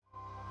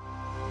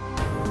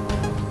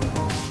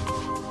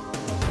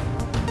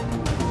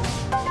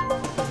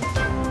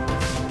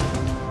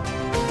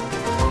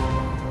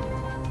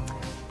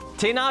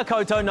Tēnā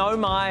koutou nau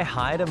mai,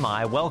 haere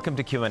mai. Welcome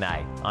to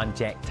Q&A. I'm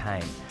Jack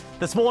Tame.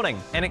 This morning,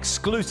 an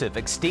exclusive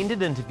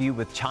extended interview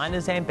with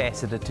China's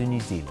ambassador to New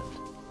Zealand.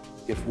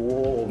 If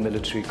war or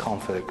military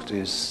conflict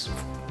is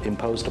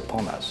imposed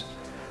upon us,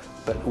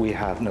 but we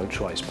have no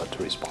choice but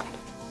to respond.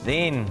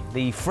 Then,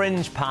 the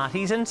fringe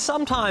parties and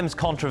sometimes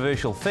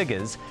controversial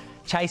figures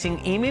chasing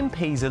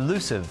MMP's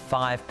elusive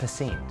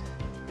 5%.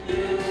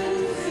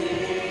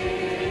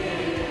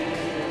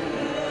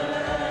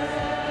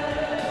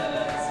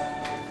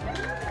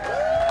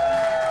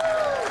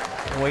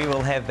 We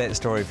will have that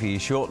story for you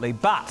shortly,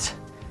 but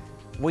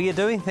we are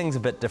doing things a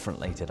bit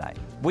differently today.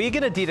 We are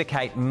going to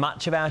dedicate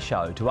much of our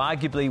show to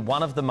arguably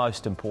one of the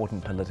most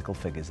important political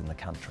figures in the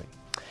country.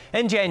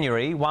 In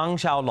January, Wang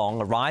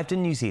Xiaolong arrived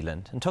in New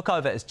Zealand and took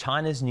over as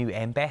China's new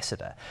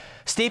ambassador,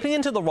 stepping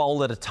into the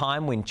role at a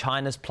time when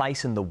China's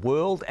place in the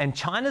world and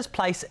China's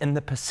place in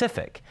the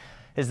Pacific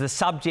is the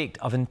subject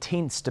of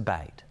intense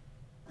debate.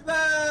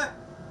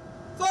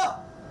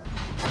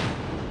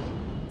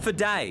 For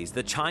days,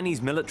 the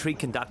Chinese military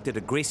conducted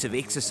aggressive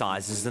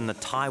exercises in the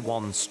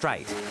Taiwan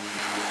Strait,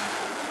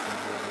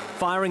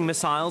 firing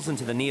missiles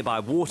into the nearby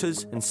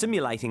waters and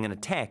simulating an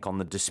attack on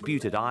the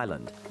disputed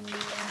island.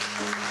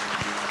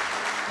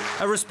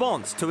 A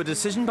response to a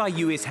decision by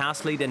US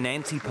House Leader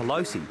Nancy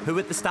Pelosi, who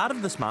at the start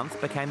of this month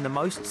became the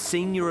most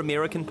senior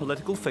American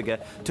political figure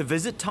to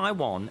visit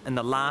Taiwan in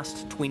the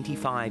last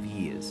 25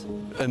 years.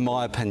 In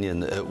my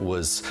opinion, it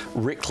was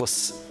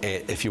reckless,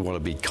 if you want to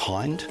be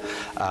kind.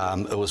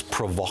 It was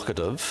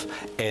provocative,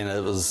 and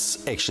it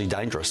was actually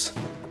dangerous.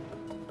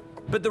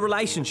 But the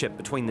relationship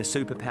between the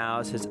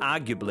superpowers has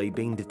arguably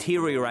been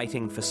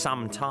deteriorating for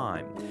some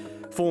time.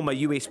 Former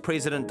US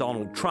President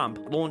Donald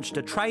Trump launched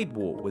a trade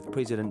war with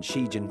President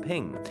Xi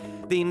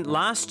Jinping. Then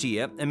last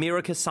year,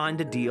 America signed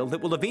a deal that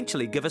will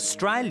eventually give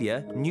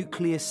Australia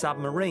nuclear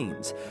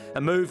submarines,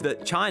 a move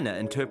that China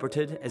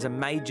interpreted as a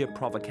major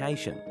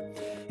provocation.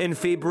 In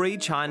February,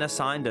 China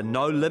signed a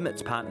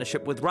no-limits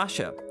partnership with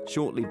Russia,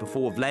 shortly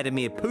before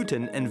Vladimir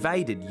Putin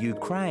invaded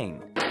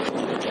Ukraine.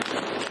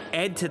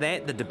 Add to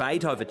that the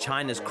debate over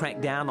China's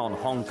crackdown on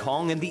Hong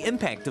Kong and the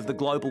impact of the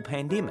global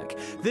pandemic.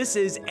 This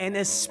is an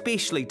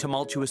especially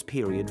tumultuous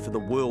period for the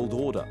world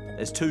order,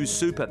 as two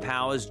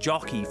superpowers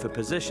jockey for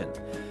position.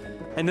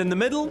 And in the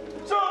middle,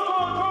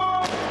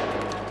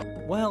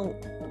 well,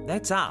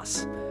 that's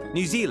us.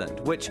 New Zealand,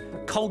 which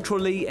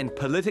culturally and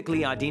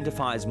politically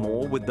identifies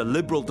more with the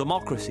liberal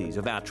democracies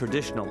of our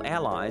traditional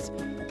allies,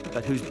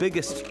 but whose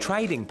biggest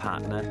trading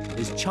partner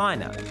is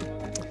China.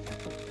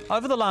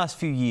 Over the last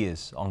few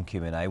years on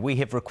Q&A, we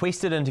have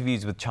requested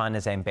interviews with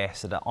China's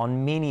ambassador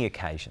on many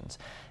occasions,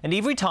 and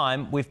every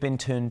time we've been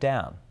turned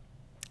down.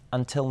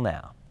 Until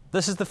now.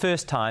 This is the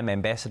first time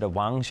Ambassador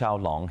Wang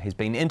Xiaolong has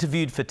been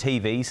interviewed for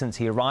TV since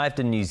he arrived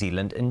in New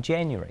Zealand in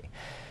January.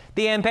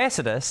 The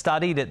ambassador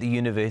studied at the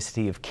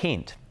University of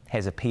Kent,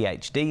 has a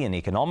PhD in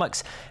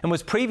economics, and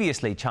was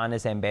previously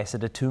China's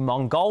ambassador to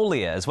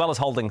Mongolia, as well as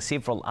holding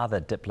several other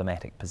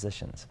diplomatic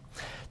positions.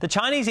 The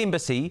Chinese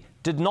embassy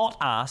did not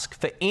ask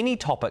for any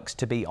topics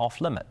to be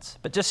off limits,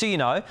 but just so you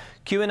know,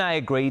 Q&A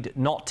agreed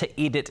not to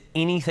edit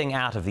anything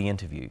out of the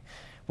interview.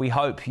 We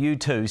hope you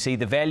too see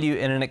the value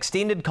in an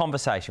extended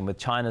conversation with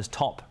China's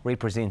top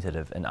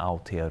representative in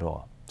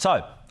Aotearoa.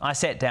 So, I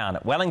sat down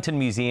at Wellington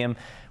Museum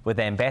with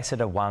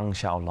Ambassador Wang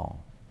Xiaolong.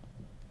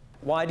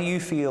 Why do you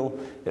feel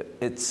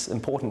it's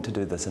important to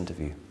do this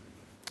interview?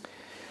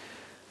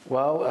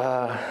 Well,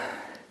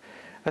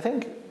 I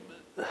think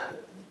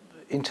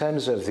in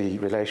terms of the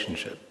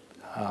relationship,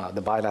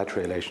 the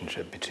bilateral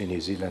relationship between New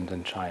Zealand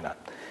and China,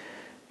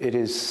 it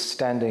is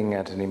standing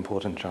at an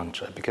important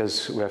juncture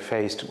because we're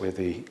faced with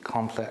a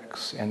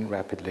complex and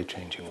rapidly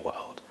changing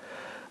world.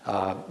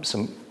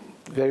 Some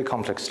very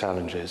complex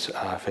challenges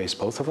face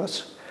both of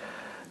us.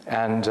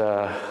 And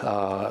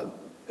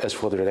as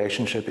for the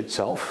relationship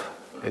itself,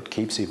 it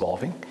keeps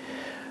evolving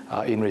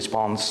in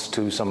response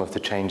to some of the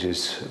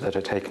changes that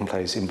are taking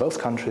place in both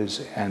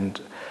countries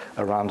and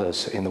around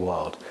us in the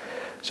world.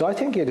 So I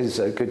think it is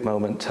a good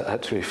moment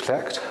to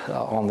reflect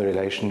on the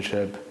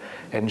relationship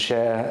and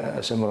share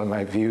some of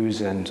my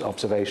views and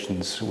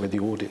observations with the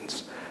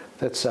audience.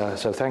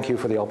 So thank you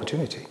for the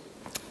opportunity.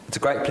 It's a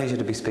great pleasure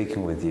to be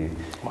speaking with you.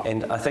 Wow.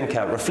 And I think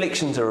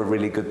reflections are a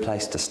really good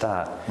place to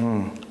start.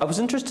 I was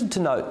interested to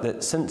note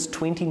that since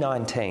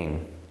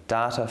 2019,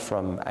 data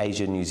from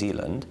Asia New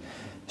Zealand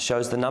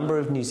shows the number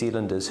of New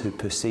Zealanders who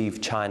perceive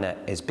China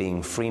as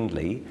being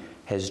friendly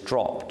has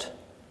dropped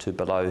to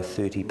below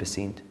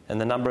 30%,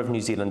 and the number of New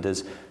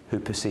Zealanders who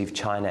perceive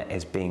China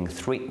as being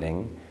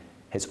threatening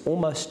has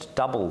almost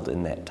doubled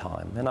in that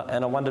time.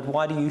 And I wondered,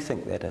 why do you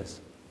think that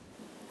is?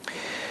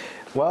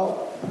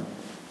 Well,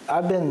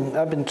 I've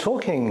been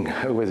talking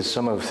with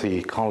some of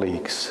the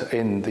colleagues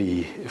in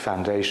the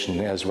foundation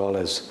as well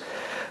as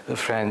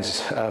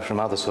friends from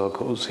other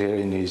circles here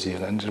in New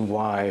Zealand and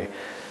why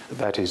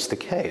that is the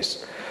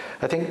case.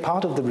 I think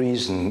part of the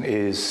reason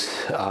is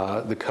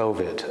the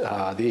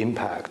COVID, the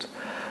impact,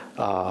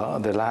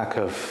 the lack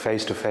of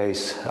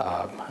face-to-face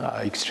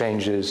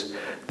exchanges,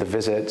 the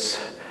visits.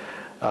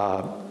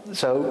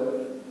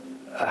 So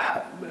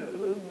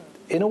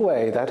in a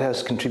way, that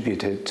has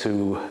contributed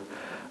to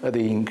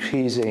the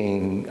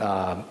increasing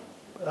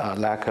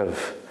lack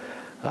of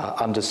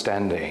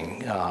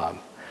understanding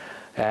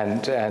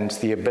and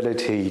the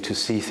ability to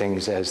see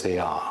things as they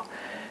are.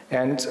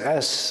 And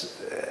as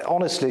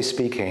honestly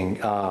speaking,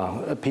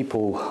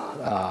 people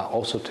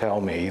also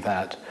tell me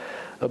that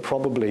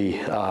probably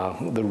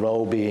the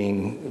role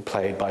being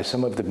played by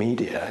some of the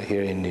media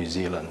here in New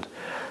Zealand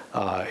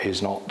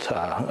is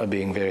not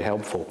being very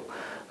helpful.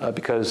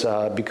 Because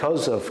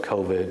of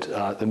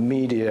COVID, the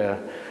media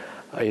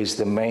is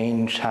the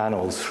main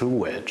channel through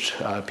which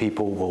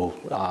people will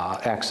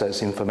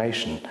access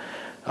information,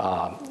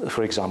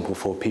 for example,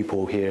 for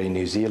people here in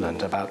New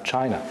Zealand about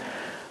China.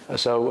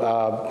 So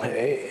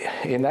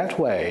in that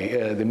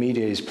way, the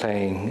media is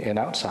playing an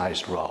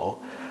outsized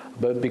role,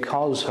 but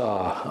because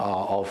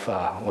of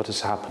what has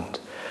happened,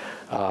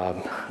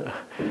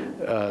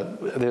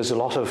 there's a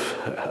lot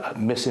of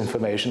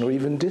misinformation or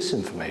even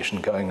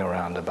disinformation going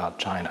around about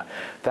China.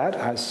 That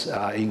has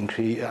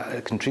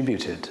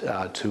contributed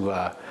to,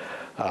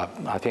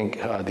 I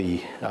think,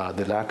 the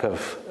lack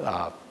of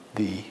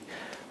the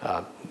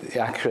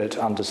accurate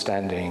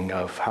understanding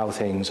of how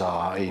things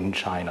are in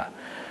China.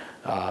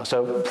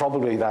 So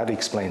probably that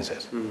explains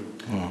it.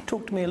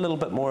 Talk to me a little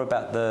bit more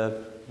about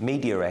the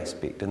media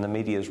aspect and the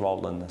media's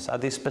role in this. Are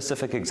there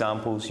specific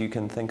examples you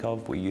can think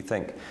of where you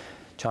think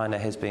China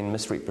has been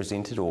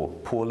misrepresented or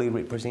poorly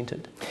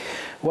represented?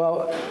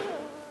 Well,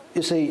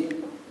 you see,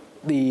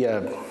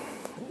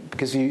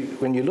 because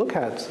when you look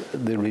at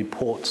the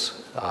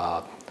reports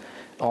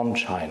on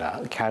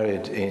China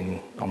carried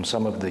on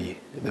some of the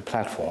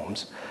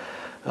platforms,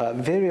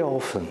 very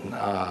often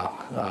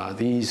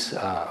these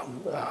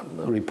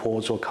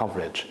reports or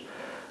coverage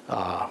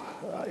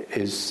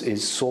is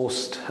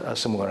sourced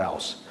somewhere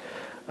else,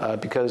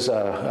 because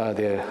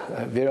they're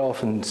very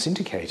often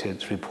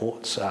syndicated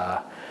reports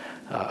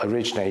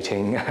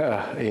originating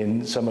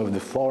in some of the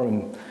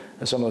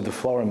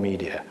foreign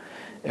media.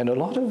 And a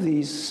lot of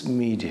these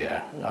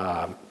media,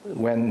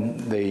 when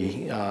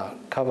they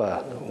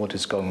cover what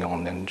is going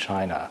on in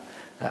China,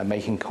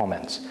 making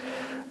comments,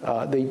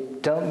 they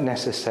don't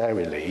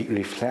necessarily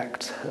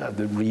reflect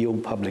the real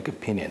public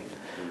opinion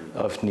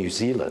of New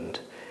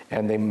Zealand,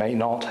 and they may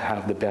not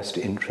have the best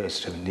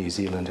interest of New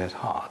Zealand at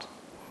heart.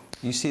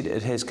 You said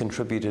it has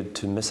contributed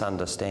to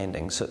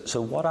misunderstandings.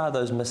 So what are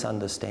those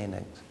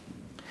misunderstandings?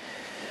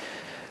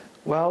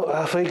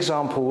 Well, for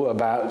example,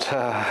 about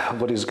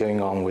what is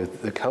going on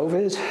with the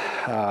COVID,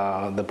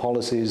 the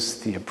policies,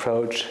 the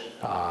approach,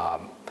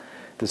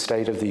 the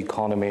state of the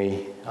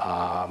economy,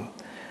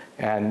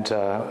 and,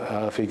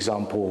 for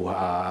example,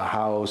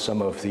 how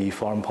some of the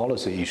foreign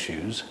policy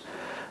issues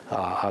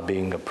are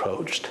being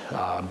approached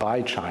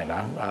by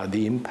China,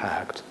 the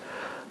impact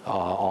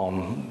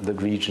on the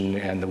region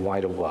and the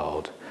wider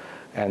world,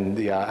 and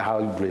how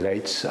it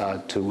relates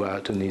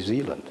to New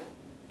Zealand.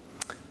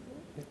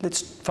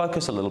 Let's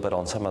focus a little bit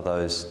on some of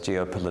those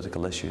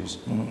geopolitical issues.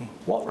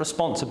 What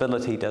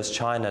responsibility does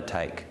China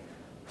take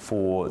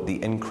for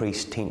the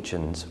increased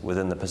tensions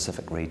within the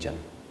Pacific region?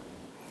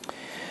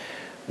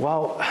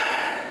 Well,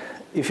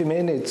 if you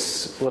mean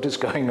it's what is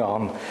going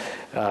on,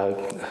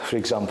 for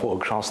example,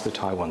 across the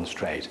Taiwan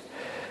Strait,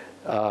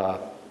 I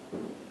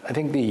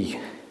think the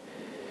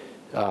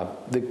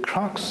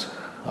crux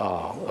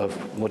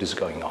of what is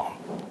going on,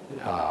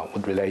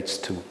 what relates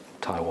to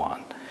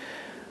Taiwan,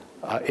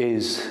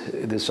 is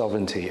the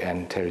sovereignty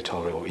and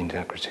territorial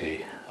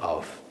integrity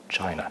of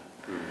China,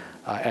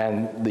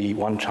 and the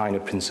One China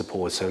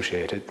principle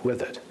associated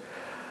with it.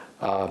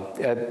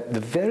 At the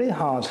very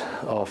heart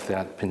of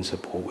that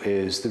principle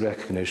is the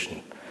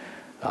recognition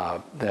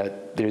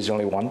that there is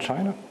only one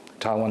China,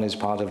 Taiwan is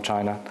part of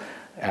China,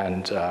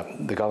 and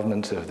the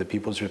government of the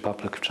People's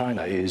Republic of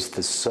China is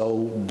the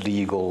sole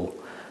legal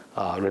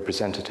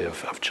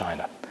representative of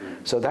China.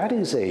 So that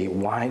is a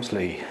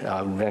widely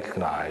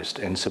recognized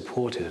and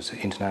supported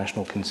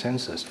international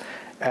consensus,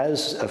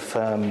 as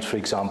affirmed, for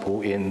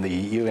example, in the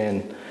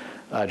UN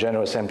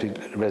General Assembly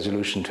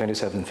Resolution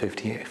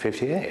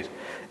 2758.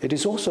 It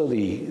is also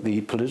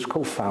the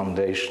political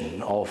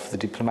foundation of the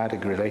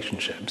diplomatic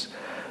relationships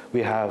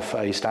we have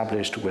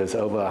established with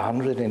over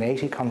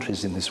 180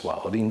 countries in this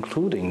world,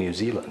 including New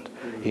Zealand,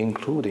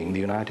 including the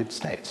United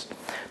States.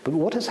 But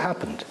what has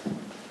happened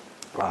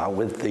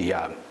with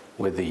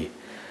the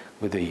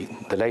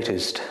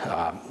latest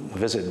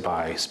visit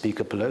by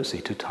Speaker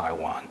Pelosi to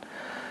Taiwan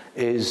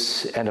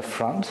is an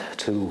affront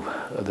to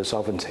the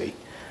sovereignty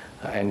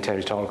and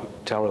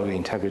territorial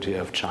integrity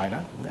of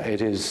China.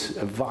 It is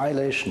a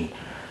violation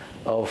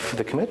of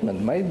the commitment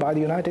made by the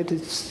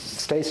United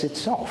States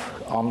itself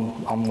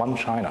on One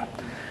China.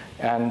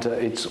 And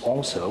it's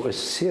also a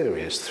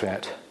serious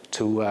threat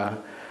to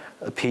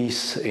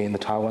peace in the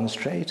Taiwan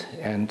Strait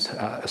and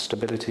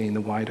stability in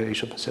the wider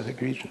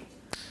Asia-Pacific region.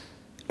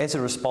 As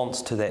a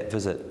response to that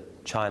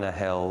visit, China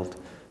held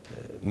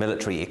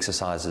military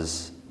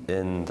exercises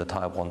in the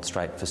Taiwan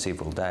Strait for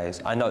several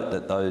days. I note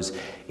that those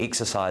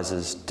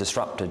exercises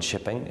disrupted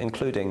shipping,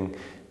 including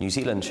New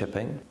Zealand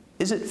shipping.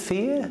 Is it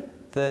fair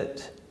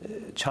that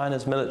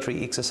China's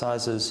military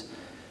exercises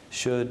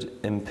should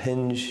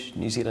impinge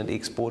New Zealand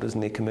exporters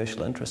and their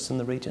commercial interests in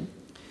the region?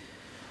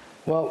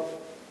 Well,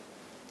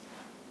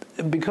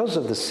 because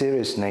of the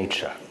serious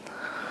nature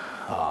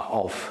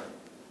of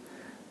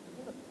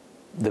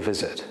the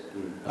visit,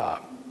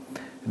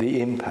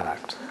 the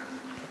impact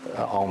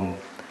on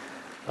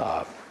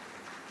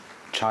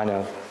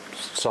China's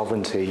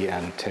sovereignty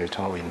and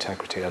territorial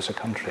integrity as a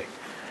country,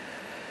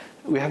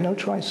 we have no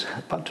choice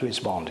but to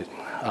respond.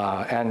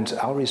 And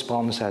our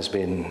response has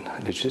been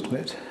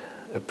legitimate,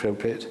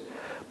 appropriate,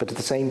 but at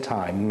the same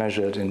time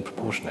measured and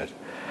proportionate.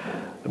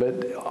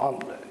 But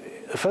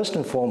first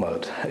and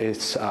foremost,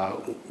 it's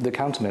the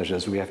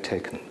countermeasures we have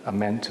taken are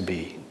meant to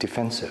be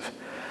defensive,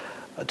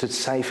 to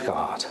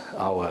safeguard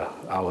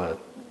our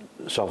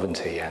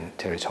sovereignty and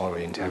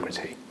territorial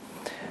integrity.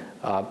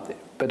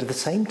 But at the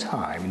same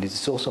time, it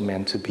is also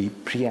meant to be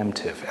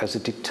preemptive as a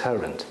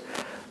deterrent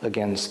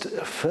against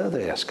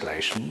further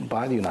escalation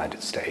by the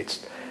United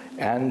States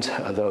and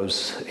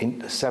those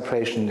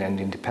separation and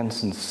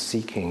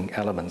independence-seeking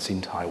elements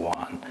in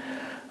Taiwan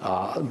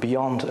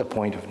beyond a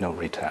point of no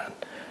return.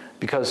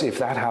 Because if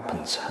that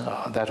happens,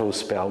 that will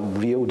spell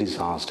real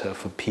disaster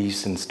for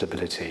peace and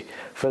stability,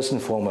 first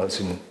and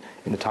foremost in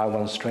the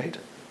Taiwan Strait,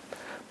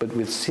 but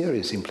with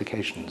serious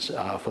implications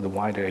for the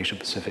wider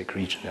Asia-Pacific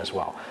region as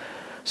well.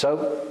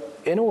 So,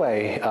 in a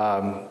way,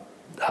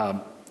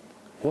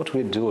 what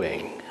we're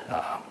doing,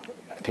 I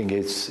think,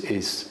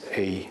 is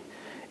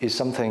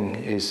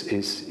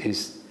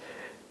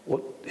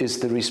what is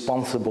the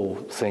responsible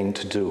thing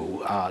to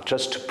do,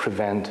 just to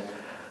prevent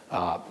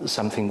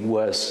something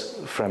worse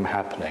from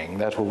happening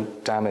that will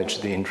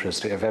damage the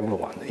interest of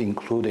everyone,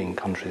 including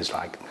countries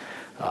like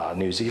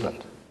New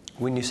Zealand.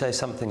 When you say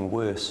something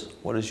worse,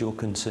 what is your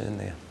concern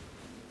there?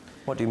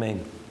 What do you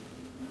mean?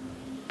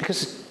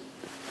 Because,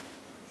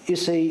 you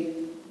see,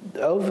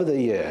 over the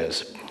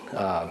years,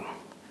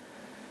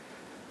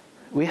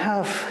 we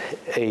have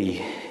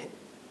a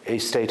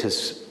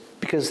status,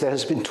 because there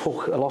has been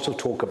a lot of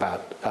talk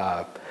about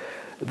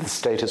the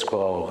status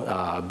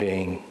quo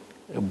being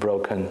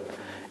broken.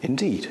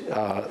 Indeed,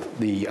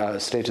 the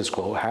status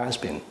quo has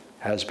been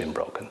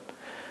broken,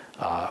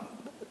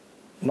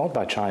 not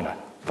by China,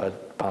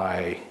 but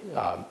by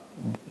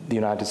the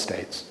United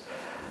States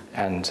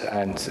and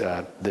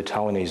the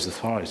Taiwanese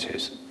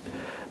authorities,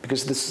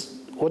 because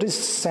what is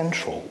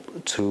central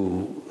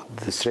to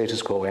the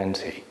status quo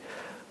ante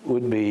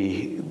would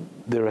be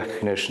the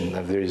recognition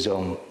that there is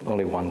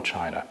only one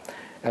China,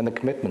 and the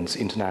commitments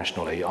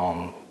internationally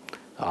on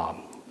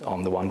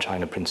the one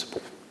China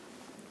principle.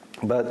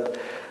 But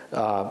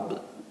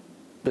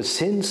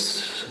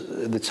since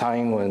the Tsai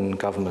Ing-wen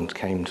government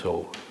came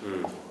to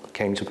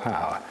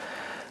power,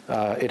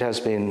 it has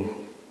been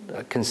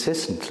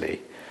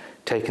consistently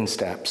taken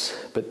steps,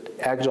 but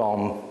acted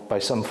on by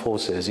some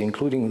forces,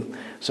 including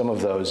some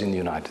of those in the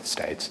United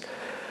States,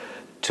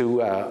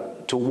 to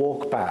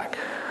walk back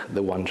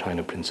the one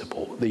China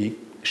principle, the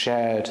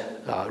shared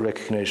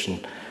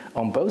recognition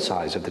on both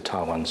sides of the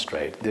Taiwan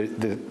Strait.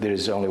 There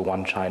is only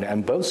one China,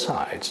 and both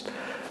sides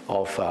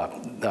of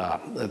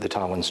the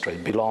Taiwan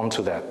Strait belong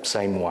to that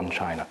same one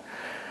China.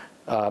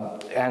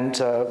 And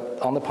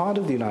on the part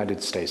of the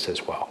United States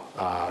as well,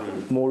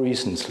 more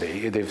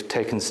recently, they've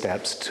taken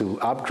steps to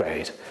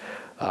upgrade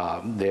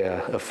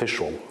their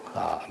official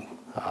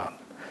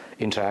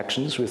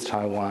interactions with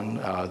Taiwan.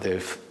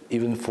 They've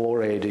even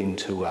forayed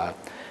into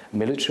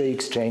military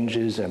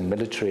exchanges and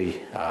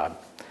military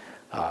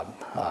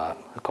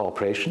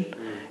cooperation,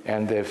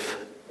 and they've,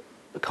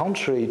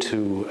 contrary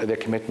to their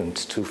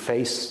commitment to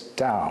face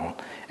down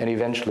and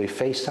eventually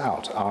face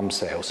out arms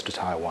sales to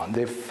Taiwan,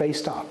 they've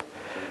faced up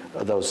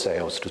those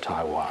sales to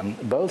Taiwan,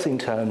 both in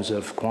terms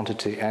of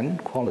quantity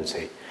and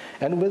quality.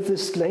 And with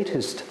this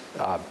latest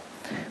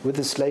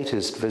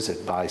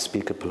visit by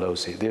Speaker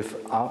Pelosi, they've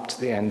upped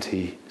the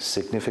ante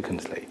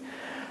significantly.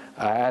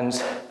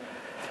 And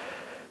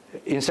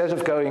instead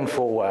of going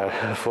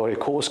for a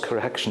course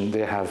correction,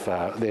 they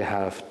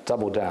have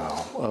doubled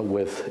down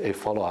with a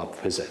follow-up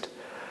visit.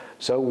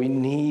 So we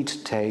need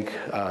to take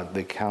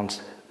the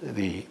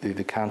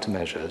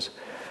countermeasures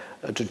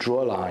to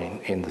draw a line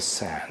in the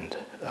sand,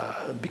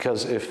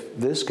 because if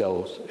this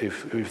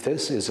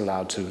is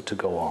allowed to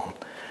go on,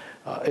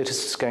 it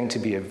is going to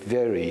be a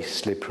very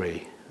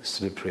slippery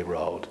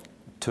road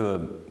to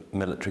a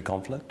military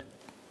conflict.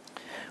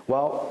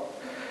 Well,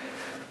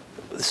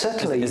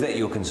 certainly. Is that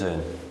your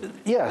concern?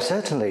 Yeah,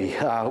 certainly.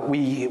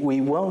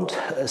 We won't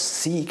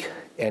seek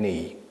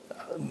any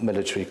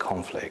military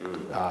conflict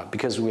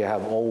because we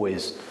have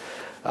always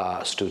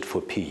stood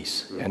for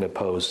peace and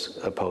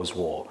oppose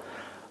war.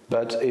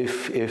 But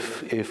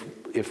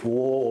if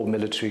war or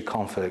military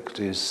conflict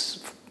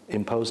is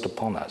imposed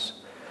upon us,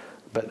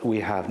 but we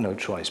have no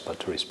choice but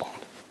to respond.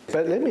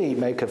 But let me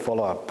make a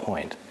follow-up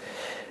point.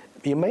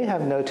 You may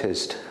have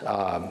noticed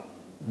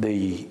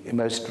the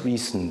most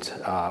recent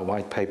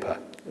white paper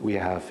we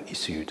have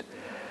issued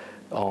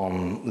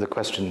on the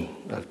question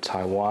of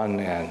Taiwan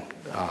and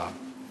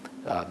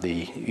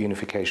the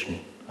unification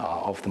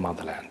of the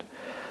motherland.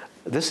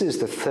 This is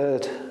the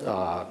third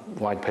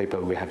white paper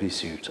we have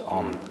issued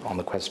on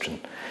the question.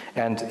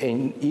 And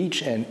in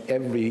each and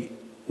every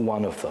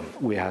one of them,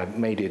 we have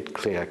made it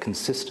clear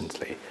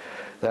consistently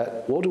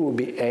that what we would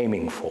be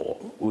aiming for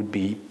would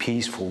be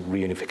peaceful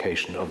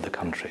reunification of the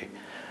country.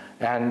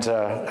 And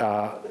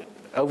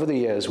over the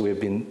years, we've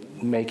been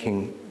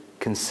making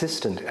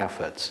consistent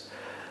efforts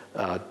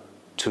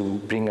to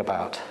bring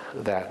about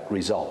that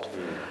result.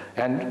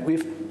 And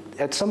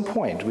at some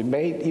point, we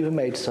even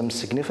made some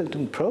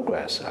significant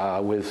progress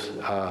with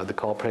the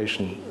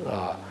cooperation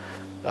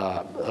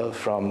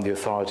from the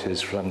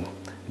authorities from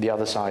the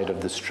other side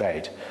of the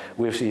strait.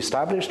 We've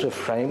established a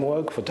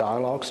framework for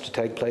dialogues to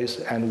take place,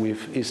 and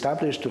we've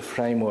established a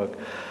framework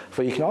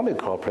for economic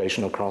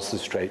cooperation across the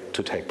strait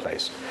to take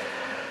place.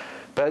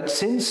 But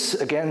since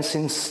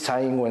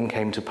Tsai Ing-wen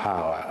came to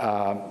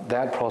power,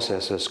 that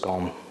process has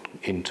gone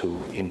into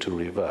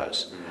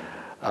reverse.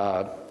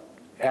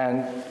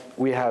 And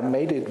we have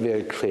made it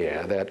very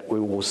clear that we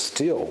will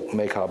still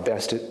make our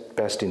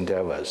best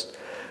endeavors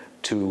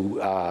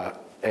to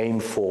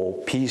aim for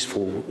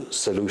peaceful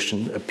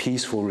solution, a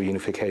peaceful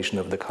reunification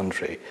of the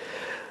country.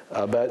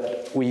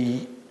 But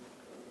we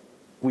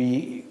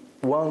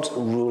won't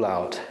rule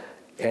out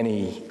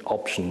any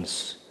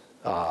options.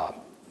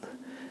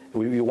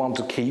 We want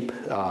to keep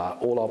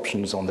all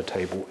options on the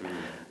table,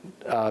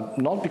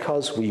 not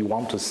because we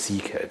want to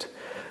seek it,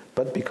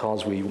 but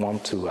because we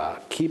want to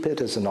keep it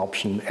as an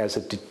option, as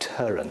a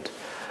deterrent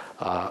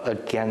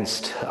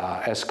against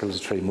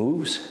escalatory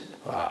moves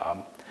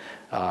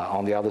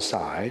on the other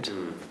side.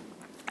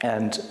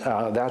 And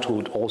that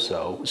would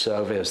also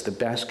serve as the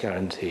best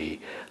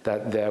guarantee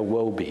that there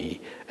will be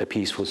a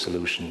peaceful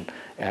solution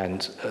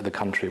and the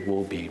country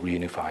will be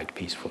reunified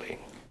peacefully.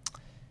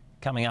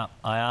 Coming up,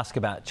 I ask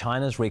about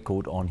China's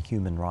record on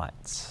human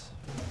rights.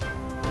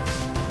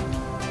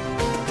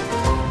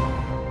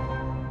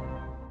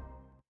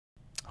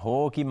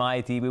 Hoki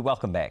Maiti, we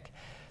welcome back.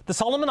 The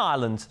Solomon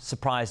Islands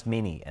surprised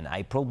many in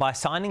April by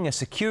signing a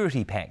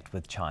security pact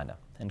with China,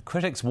 and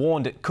critics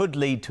warned it could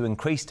lead to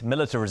increased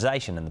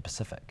militarization in the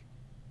Pacific.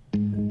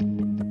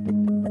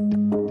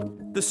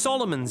 The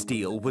Solomons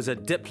deal was a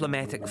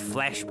diplomatic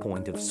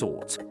flashpoint of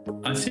sorts.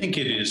 I think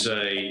it is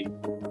a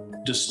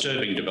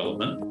disturbing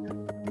development.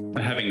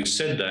 Having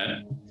said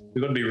that,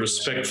 we've got to be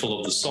respectful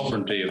of the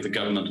sovereignty of the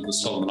government of the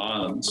Solomon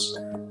Islands.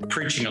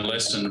 Preaching a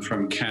lesson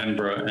from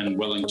Canberra and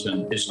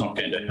Wellington is not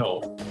going to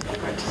help.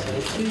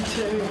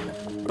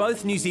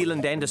 Both New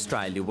Zealand and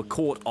Australia were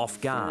caught off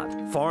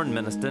guard. Foreign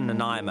Minister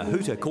Nanaia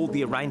Mahuta called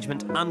the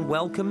arrangement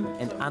unwelcome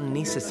and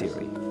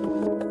unnecessary.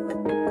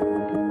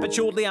 But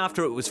shortly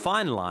after it was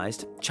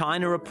finalised,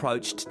 China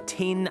approached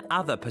 10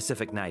 other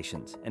Pacific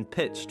nations and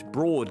pitched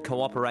broad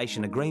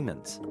cooperation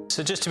agreements.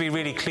 So just to be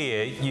really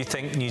clear, you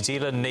think New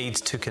Zealand needs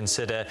to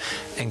consider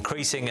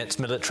increasing its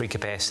military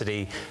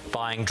capacity,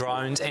 buying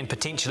drones and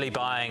potentially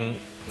buying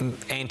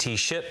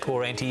anti-ship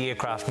or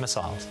anti-aircraft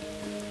missiles?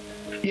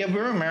 Yeah,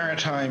 we're a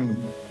maritime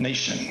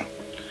nation.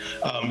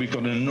 We've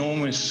got an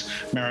enormous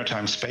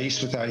maritime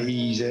space with our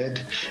EEZ.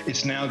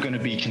 It's now going to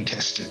be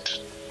contested.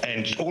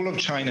 And all of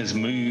China's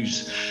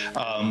moves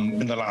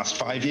in the last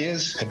 5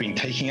 years have been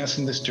taking us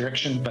in this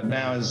direction. But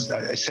now, as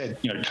I said,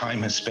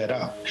 time has sped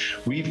up.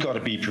 We've got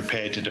to be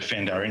prepared to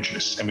defend our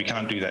interests, and we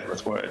can't do that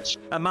with words.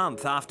 A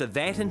month after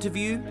that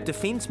interview,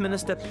 Defence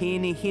Minister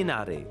Peeni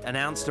Henare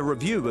announced a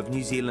review of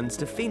New Zealand's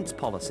defence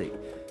policy.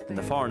 And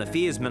the Foreign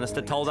Affairs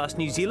Minister told us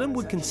New Zealand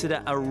would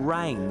consider a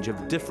range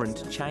of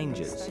different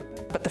changes.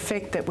 But the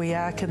fact that we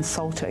are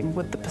consulting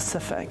with the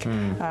Pacific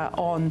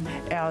on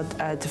our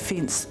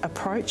defence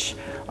approach,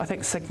 I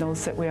think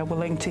signals that we are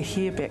willing to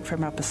hear back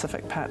from our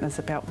Pacific partners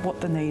about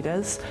what the need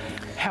is,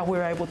 how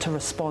we're able to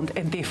respond,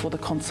 and therefore the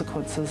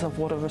consequences of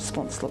what a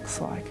response looks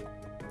like.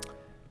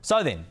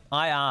 So then,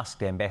 I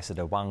asked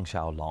Ambassador Wang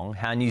Xiaolong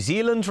how New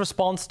Zealand's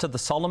response to the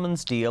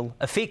Solomons deal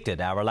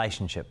affected our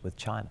relationship with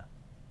China.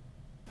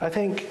 I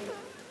think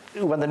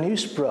when the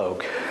news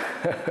broke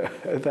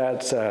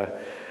that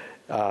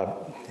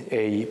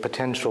a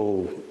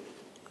potential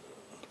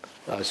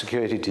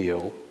security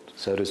deal,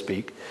 so to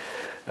speak,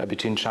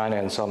 between China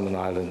and Solomon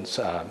Islands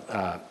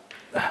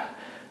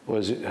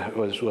was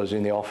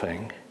in the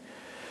offing,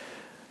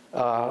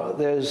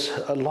 there's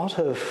a lot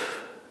of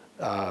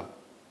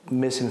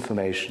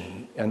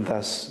misinformation and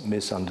thus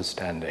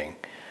misunderstanding.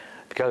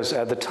 Because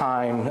at the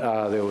time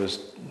there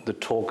was the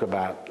talk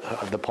about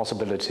the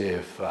possibility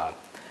of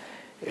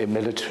a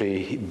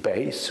military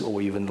base or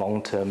even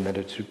long-term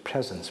military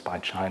presence by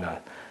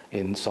China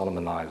in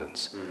Solomon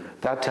Islands.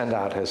 That turned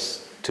out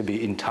to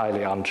be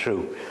entirely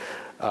untrue.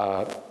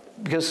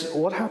 Because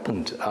what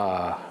happened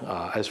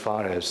as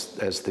far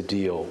as the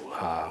deal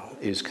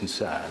is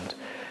concerned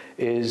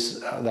is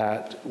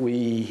that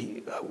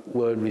we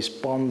were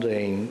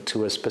responding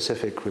to a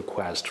specific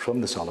request from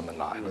the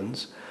Solomon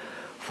Islands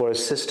for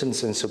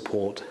assistance and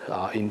support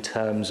in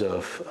terms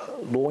of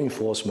law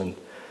enforcement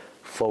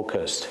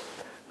focused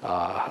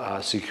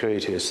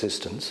security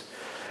assistance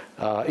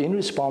in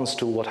response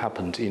to what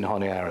happened in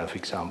Honiara, for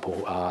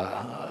example,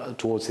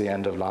 towards the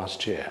end of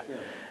last year.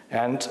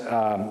 And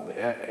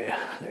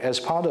as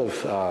part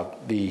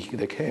of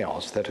the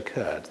chaos that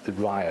occurred, the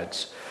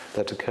riots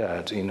that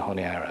occurred in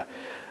Honiara,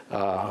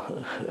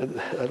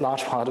 a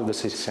large part of the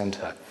city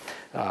center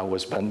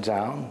was burned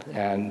down,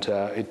 and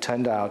it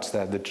turned out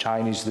that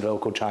the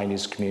local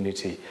Chinese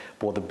community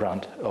bore the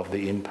brunt of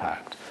the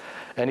impact.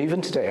 And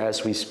even today,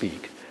 as we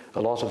speak,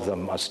 a lot of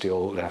them are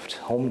still left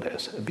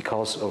homeless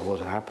because of what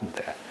happened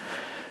there.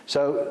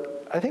 So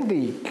I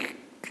think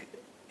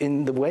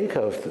in the wake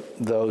of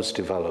those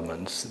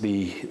developments,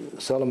 the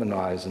Solomon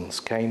Islands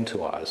came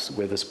to us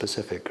with a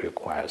specific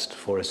request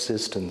for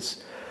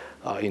assistance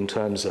in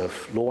terms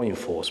of law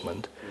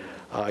enforcement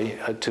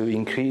to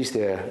increase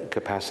their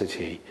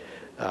capacity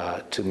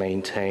to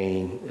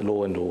maintain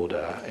law and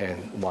order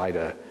and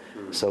wider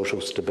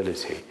social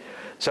stability.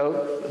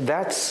 So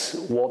that's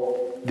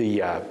what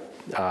the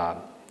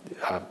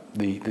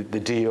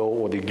deal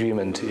or the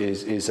agreement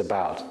is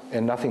about,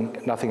 and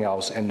nothing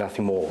else and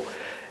nothing more.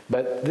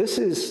 But this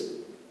is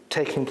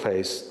taking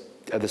place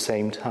at the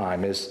same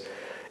time as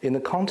in the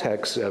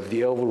context of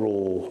the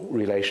overall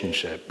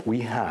relationship we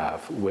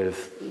have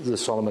with the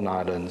Solomon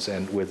Islands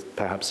and with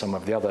perhaps some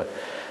of the other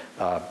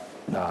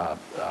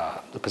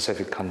the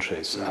Pacific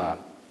countries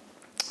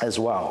as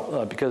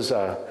well. Because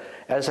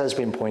as has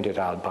been pointed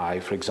out by,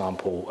 for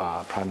example,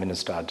 Prime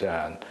Minister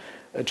Ardern,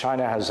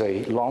 China has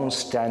a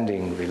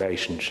long-standing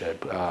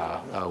relationship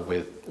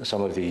with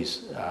some of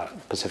these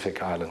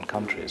Pacific Island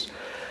countries.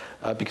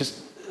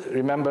 Because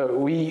remember,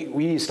 we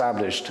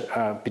established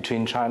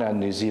between China and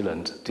New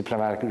Zealand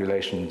diplomatic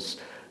relations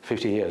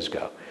 50 years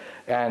ago.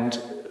 And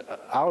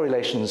our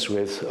relations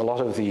with a lot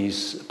of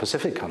these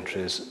Pacific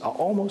countries are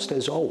almost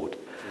as old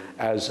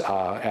as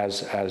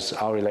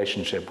our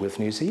relationship with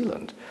New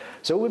Zealand.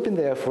 So we've been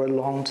there for a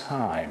long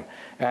time.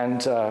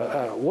 And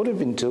what we've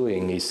been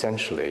doing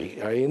essentially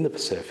in the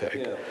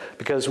Pacific,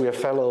 because we are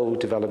fellow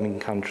developing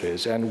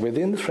countries, and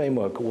within the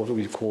framework of what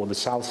we call the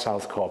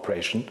South-South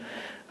cooperation,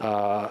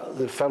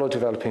 the fellow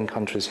developing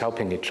countries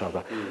helping each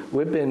other,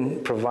 we've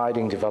been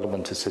providing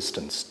development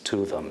assistance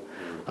to them,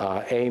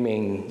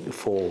 aiming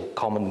for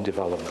common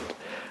development,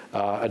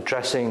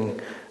 addressing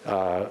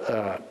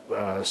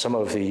some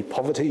of the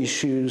poverty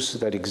issues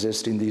that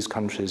exist in these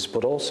countries,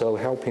 but also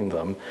helping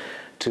them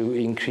to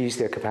increase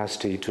their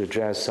capacity to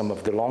address some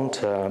of the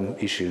long-term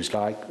issues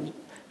like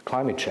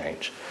climate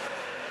change.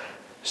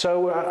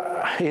 So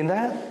in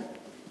that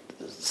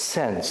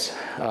sense,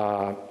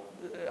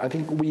 I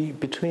think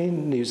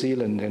between New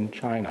Zealand and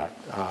China,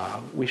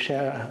 we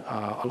share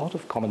a lot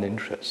of common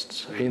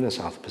interests in the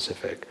South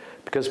Pacific,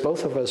 because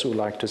both of us would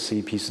like to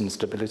see peace and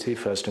stability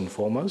first and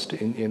foremost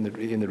in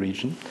the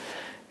region.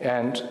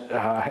 And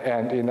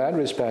in that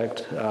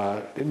respect,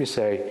 let me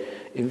say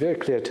in very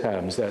clear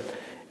terms that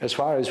as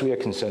far as we are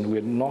concerned,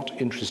 we're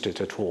not interested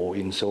at all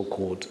in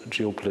so-called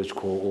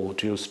geopolitical or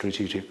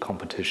geostrategic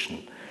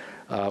competition.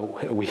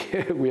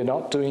 We're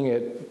not doing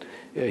it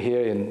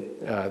here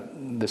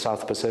in the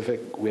South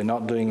Pacific. We're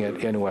not doing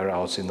it anywhere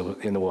else in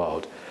the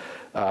world.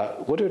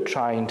 What we're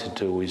trying to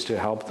do is to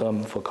help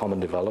them for common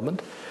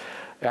development.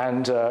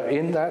 And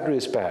in that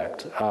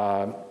respect,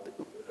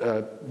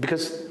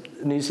 because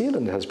New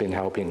Zealand has been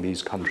helping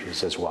these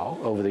countries as well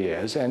over the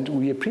years, and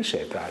we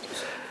appreciate that.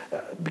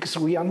 Because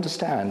we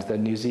understand that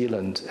New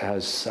Zealand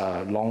has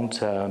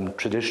long-term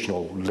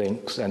traditional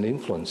links and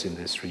influence in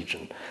this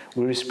region.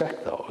 We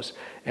respect those,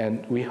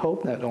 and we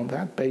hope that on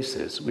that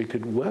basis we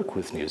could work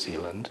with New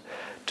Zealand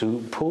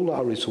to pool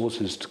our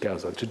resources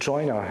together, to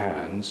join our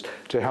hands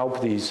to help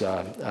these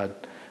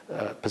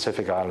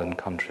Pacific Island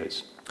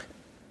countries.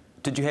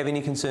 Did you have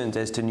any concerns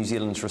as to New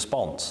Zealand's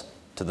response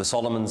to the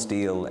Solomons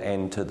deal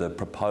and to the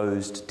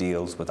proposed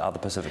deals with other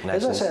Pacific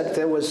nations? As I said,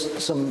 there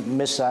was some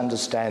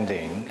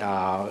misunderstanding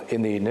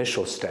in the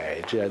initial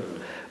stage,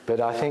 but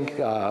I think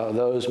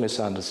those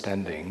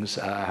misunderstandings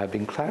have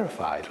been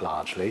clarified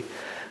largely.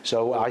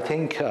 So I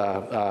think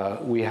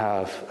we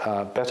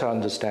have better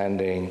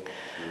understanding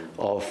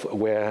of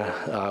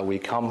where we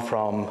come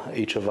from,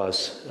 each of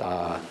us,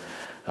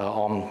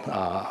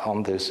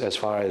 on this as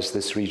far as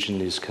this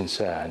region is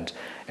concerned.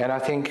 And I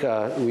think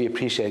we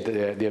appreciate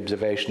the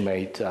observation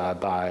made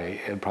by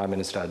Prime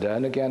Minister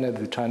Ardern again at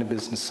the China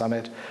Business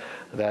Summit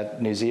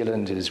that New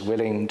Zealand is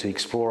willing to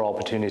explore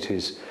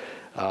opportunities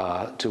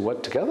to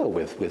work together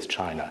with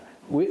China.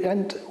 We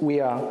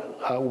are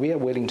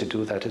willing to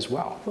do that as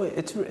well. Well,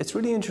 it's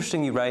really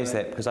interesting you raise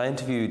that, because I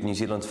interviewed New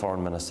Zealand's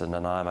Foreign Minister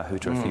Nanaia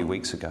Mahuta a few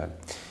weeks ago.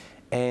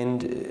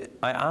 And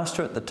I asked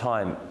her at the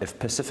time if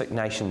Pacific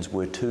nations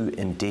were too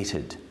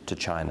indebted to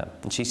China.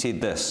 And she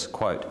said this,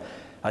 quote,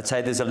 "I'd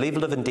say there's a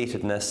level of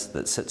indebtedness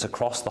that sits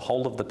across the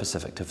whole of the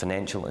Pacific to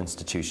financial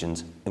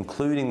institutions,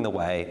 including the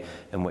way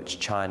in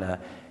which China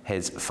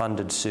has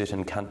funded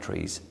certain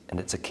countries, and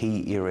it's a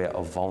key area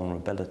of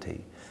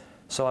vulnerability."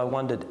 So I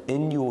wondered,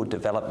 in your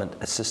development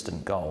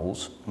assistance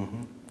goals,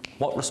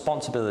 what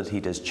responsibility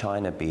does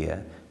China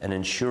bear in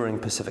ensuring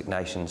Pacific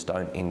nations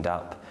don't end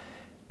up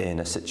in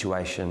a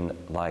situation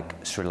like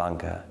Sri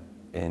Lanka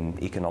in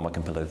economic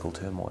and political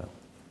turmoil?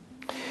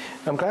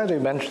 I'm glad you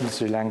mentioned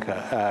Sri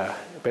Lanka,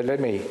 but let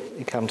me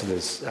come to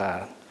this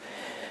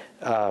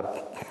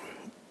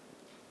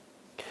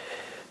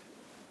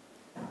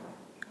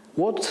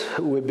What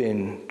we've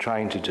been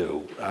trying to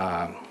do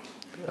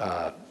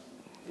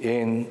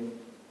in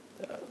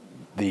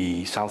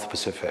the South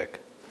Pacific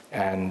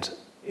and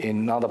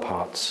in other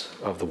parts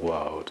of the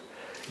world,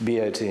 be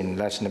it in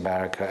Latin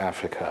America,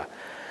 Africa,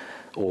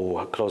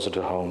 or closer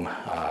to home,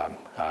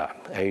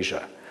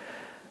 Asia,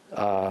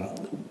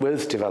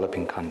 with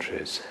developing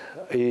countries,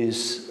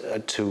 is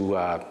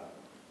to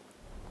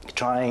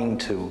trying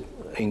to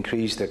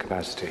increase their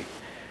capacity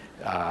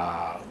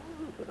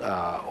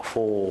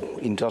for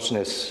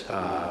indigenous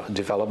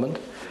development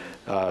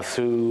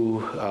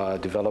through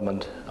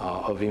development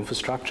of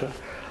infrastructure,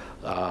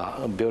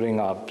 building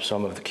up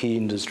some of the key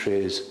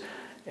industries,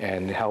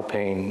 and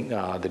helping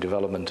the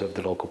development of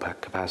the local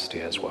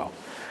capacity as well,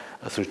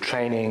 through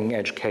training,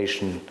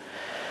 education.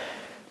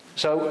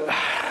 So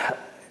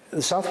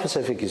the South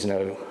Pacific is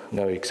no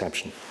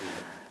exception.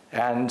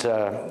 And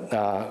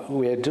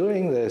we are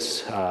doing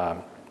this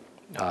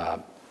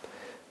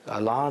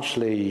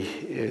largely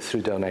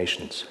through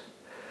donations.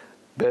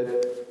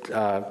 But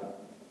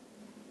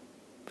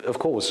of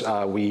course,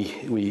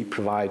 we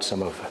provide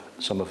some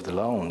of the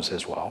loans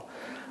as well,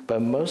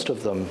 but most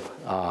of them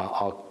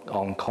are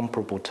on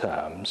comparable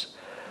terms,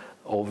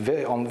 or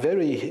on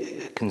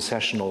very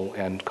concessional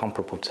and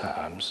comparable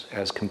terms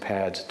as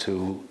compared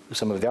to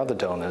some of the other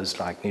donors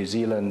like New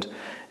Zealand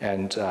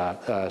and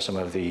some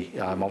of the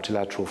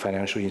multilateral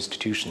financial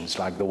institutions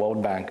like the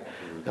World Bank,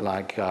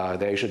 like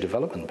the Asia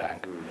Development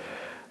Bank.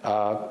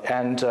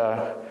 And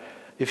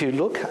if you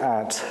look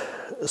at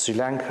Sri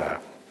Lanka,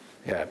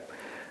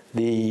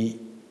 the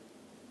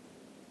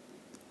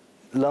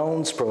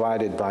loans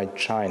provided by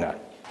China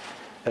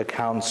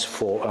accounts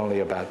for only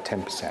about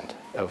 10%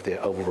 of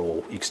their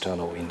overall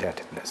external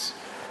indebtedness.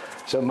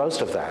 So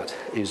most of that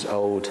is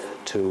owed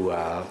to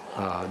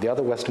the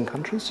other Western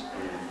countries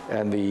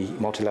and the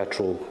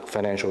multilateral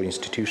financial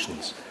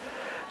institutions.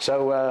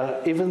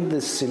 So even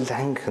the Sri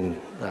Lankan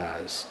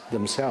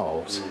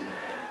themselves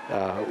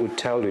would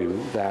tell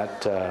you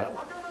that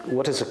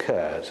what has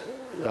occurred,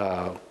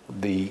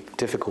 the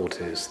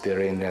difficulties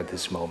they're in at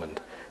this moment,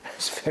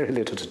 has very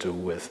little to do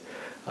with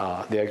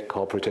their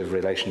cooperative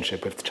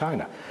relationship with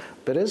China.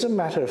 But as a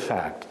matter of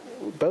fact,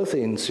 both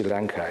in Sri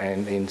Lanka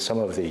and in some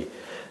of the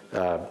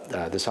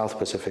South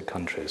Pacific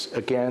countries,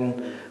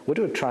 again, what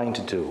we're trying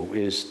to do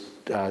is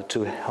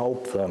to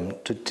help them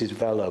to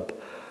develop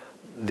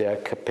their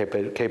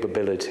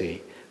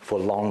capability for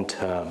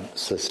long-term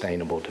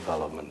sustainable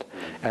development.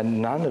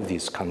 And none of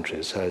these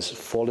countries has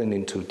fallen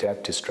into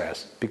debt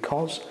distress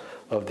because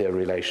of their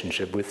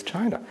relationship with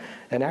China.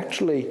 And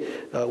actually,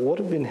 what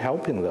have been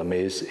helping them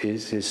is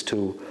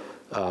to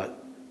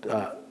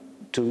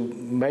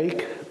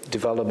make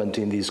development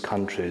in these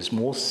countries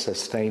more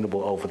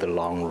sustainable over the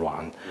long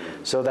run,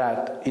 so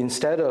that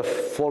instead of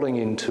falling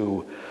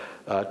into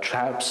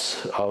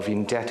traps of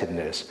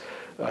indebtedness,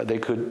 they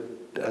could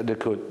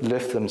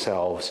lift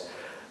themselves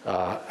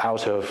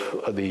out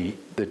of the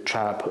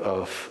trap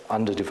of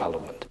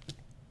underdevelopment.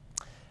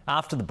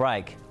 After the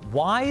break,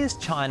 why is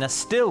China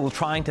still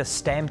trying to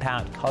stamp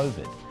out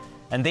COVID?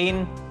 And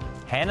then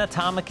Hannah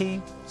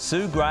Tamaki,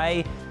 Sue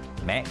Gray,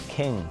 Matt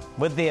King.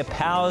 With their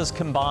powers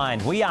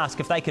combined, we ask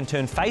if they can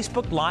turn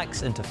Facebook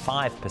likes into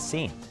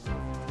 5%.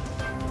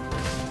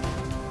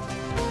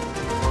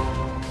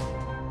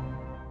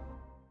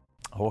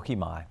 Hoki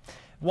mai.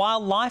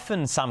 While life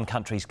in some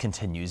countries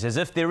continues as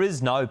if there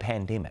is no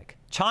pandemic,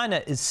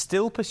 China is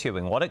still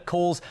pursuing what it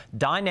calls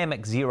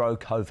dynamic zero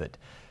COVID.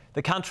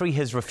 The country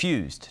has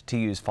refused to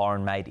use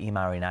foreign-made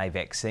mRNA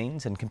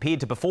vaccines, and compared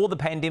to before the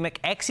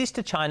pandemic, access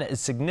to China is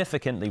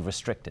significantly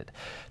restricted.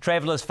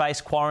 Travellers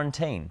face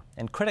quarantine,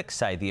 and critics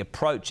say the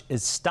approach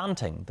is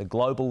stunting the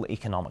global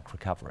economic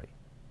recovery.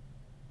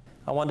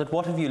 I wondered,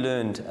 what have you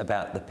learned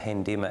about the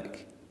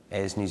pandemic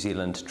as New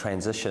Zealand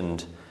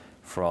transitioned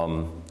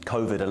from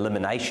COVID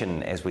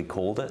elimination, as we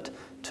called it,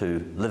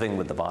 to living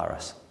with the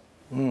virus?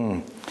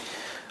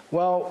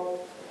 Well,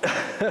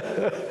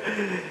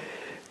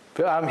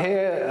 but I'm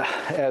here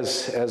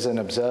as an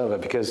observer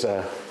because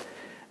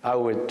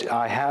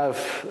I have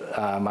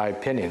my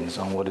opinions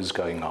on what is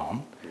going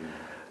on,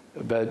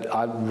 but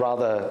I'd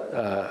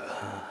rather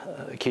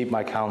keep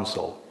my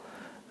counsel,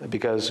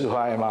 because who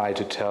am I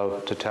to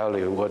tell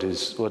you what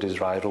is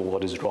right or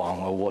what is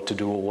wrong, or what to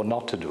do or what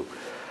not to do?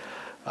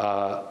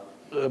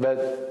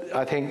 But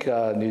I think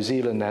New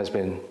Zealand has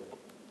been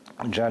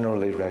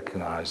generally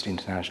recognized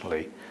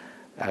internationally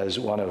as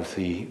one of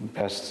the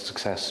best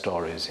success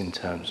stories in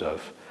terms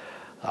of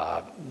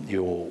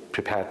your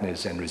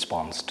preparedness and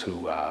response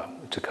to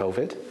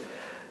COVID.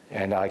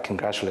 And I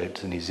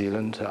congratulate New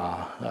Zealand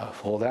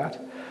for that.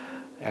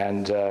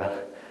 And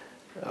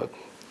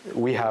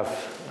we have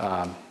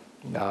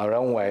our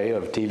own way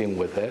of dealing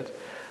with it.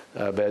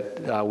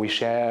 But we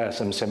share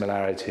some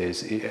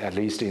similarities, at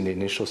least in the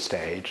initial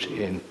stage,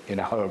 in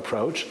our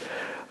approach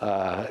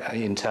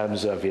in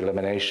terms of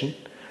elimination.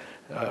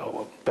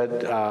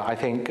 But I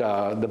think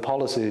the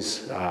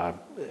policies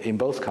in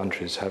both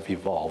countries have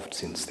evolved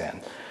since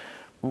then.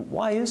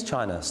 Why is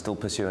China still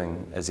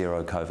pursuing a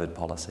zero COVID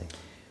policy?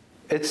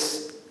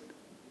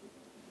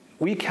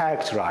 We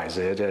characterize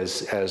it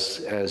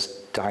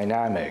as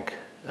dynamic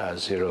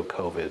zero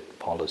COVID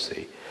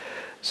policy.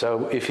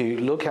 So if you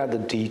look at the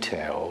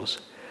details,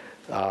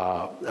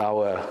 our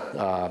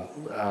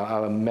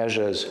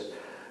measures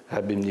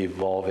have been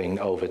evolving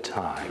over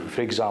time.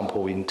 For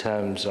example, in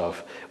terms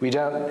of, we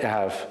don't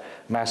have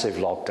massive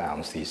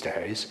lockdowns these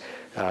days.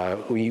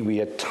 We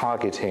are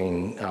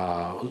targeting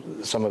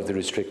some of the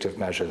restrictive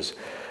measures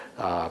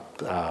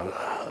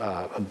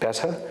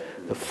better,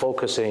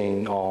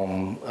 focusing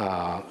on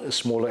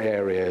smaller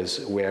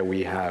areas where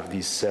we have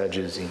these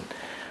surges in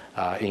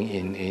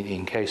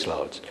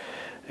caseloads.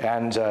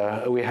 And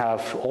we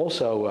have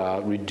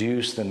also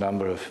reduced the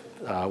number of,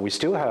 we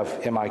still have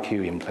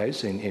MIQ in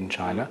place in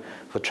China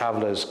for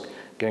travelers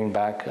going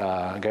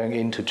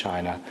into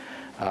China.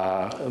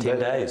 10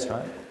 days,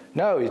 right?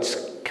 No, it's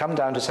come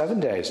down to 7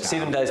 days now.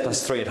 7 days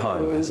plus 3 at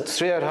home, is it?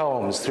 3 at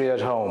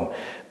home.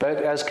 But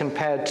as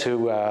compared to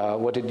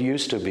what it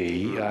used to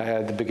be,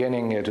 at the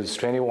beginning it was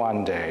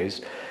 21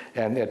 days,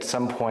 and at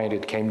some point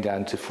it came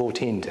down to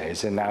 14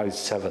 days, and now it's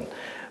 7.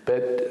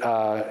 But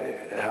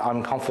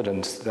I'm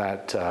confident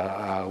that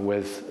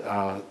with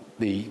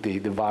the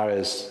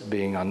virus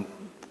being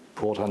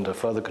brought under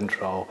further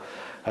control,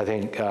 I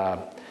think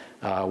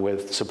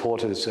with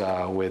supporters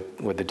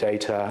with the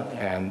data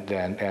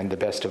and the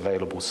best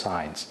available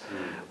science,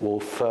 we'll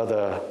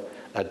further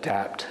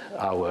adapt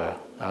our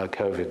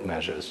COVID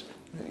measures.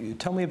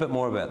 Tell me a bit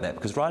more about that,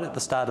 because right at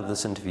the start of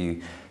this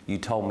interview, you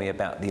told me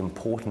about the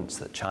importance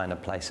that China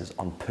places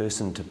on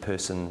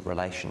person-to-person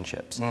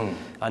relationships.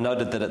 I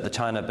noted that at the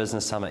China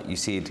Business Summit, you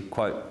said,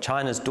 quote,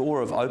 China's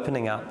door of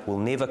opening up will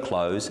never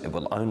close, it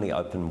will only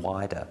open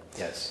wider.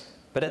 Yes.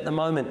 But at the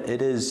moment,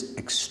 it is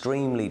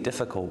extremely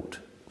difficult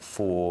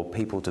for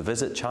people to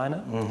visit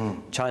China.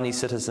 Chinese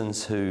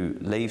citizens who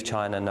leave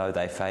China know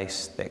they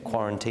face that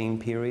quarantine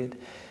period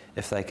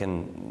if they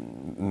can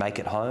make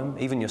it home.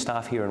 Even your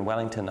staff here in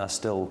Wellington are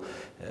still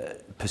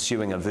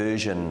pursuing a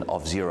version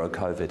of zero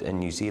COVID in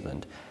New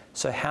Zealand.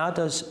 So how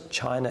does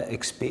China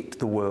expect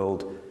the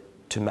world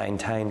to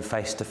maintain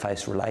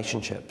face-to-face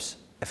relationships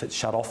if it's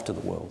shut off to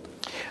the world?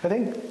 I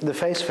think the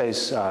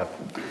face-to-face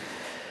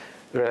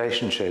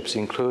relationships,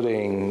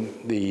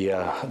 including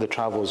the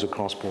travels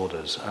across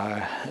borders,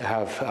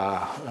 have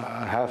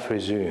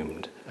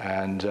resumed,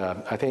 and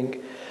I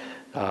think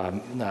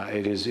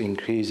it is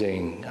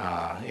increasing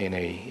in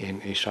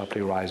a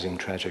sharply rising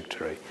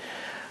trajectory.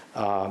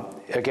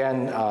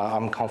 Again,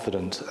 I'm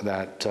confident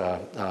that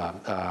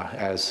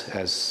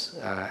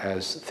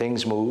as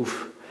things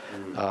move,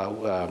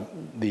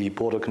 the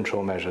border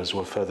control measures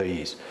will further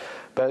ease.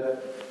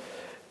 But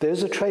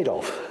there's a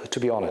trade-off, to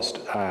be honest.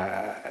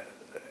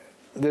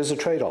 There's a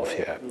trade-off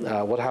here.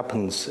 What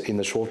happens in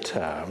the short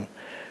term,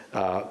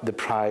 the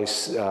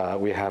price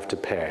we have to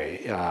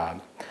pay,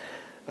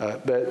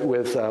 but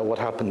with what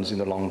happens in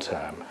the long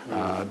term.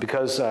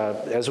 Because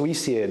as we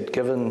see it,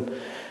 given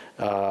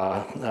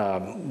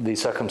the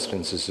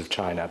circumstances of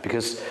China,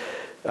 because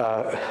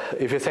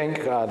if you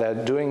think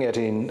that doing it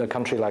in a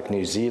country like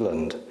New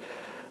Zealand,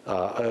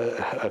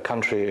 a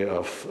country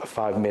of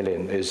 5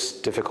 million, is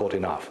difficult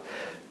enough,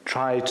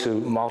 try to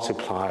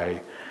multiply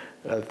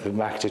the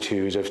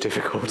magnitude of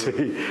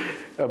difficulty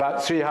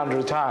about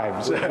 300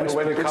 times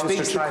when it comes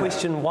to China. The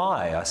question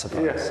why, I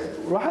suppose. Yes,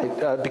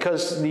 right,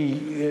 because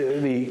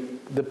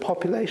the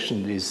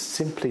population is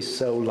simply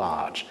so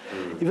large.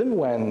 Even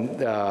when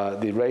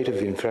the rate of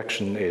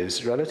infection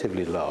is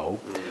relatively low,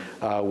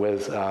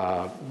 with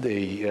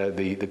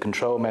the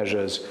control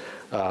measures,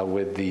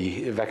 with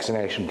the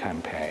vaccination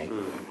campaign,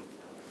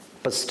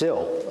 but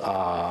still,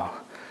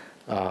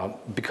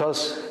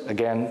 because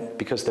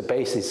the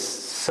base is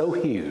so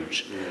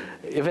huge,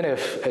 even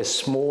if a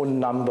small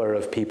number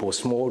of people,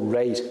 small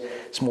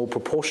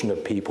proportion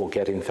of people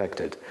get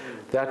infected,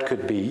 that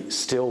could be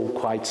still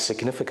quite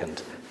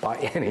significant by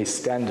any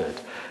standard,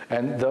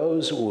 and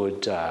those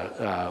would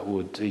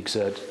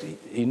exert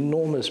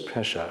enormous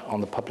pressure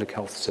on the public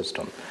health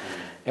system.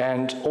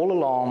 And all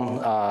along,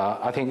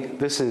 I think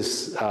this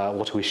is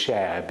what we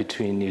share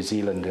between New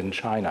Zealand and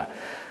China.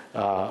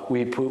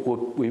 We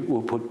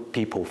put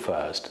people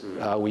first.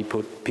 We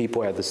put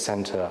people at the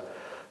center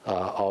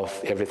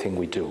of everything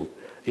we do,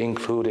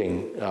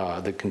 including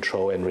the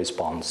control and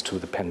response to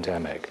the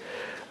pandemic.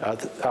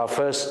 Our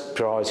first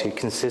priority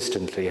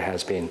consistently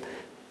has been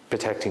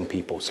protecting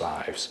people's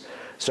lives.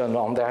 So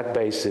on that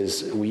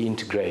basis, we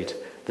integrate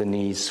the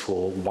needs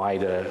for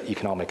wider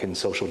economic and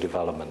social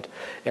development.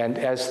 And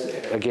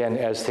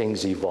as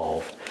things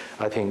evolve,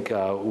 I think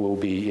we'll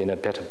be in a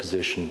better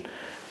position.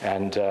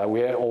 And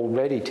we're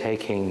already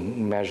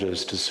taking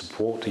measures to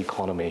support the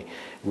economy.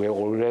 We're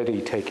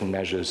already taking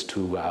measures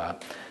to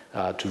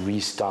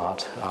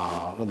restart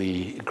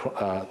the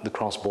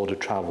cross-border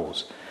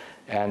travels.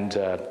 And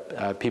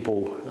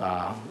people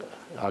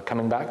are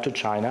coming back to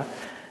China,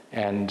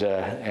 and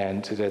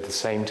at the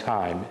same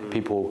time,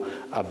 people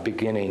are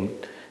beginning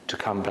to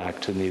come back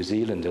to New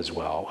Zealand as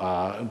well,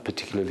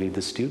 particularly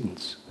the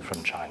students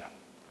from China.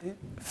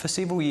 For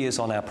several years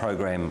on our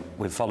program,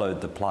 we've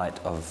followed the plight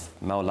of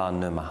Maulan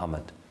Nur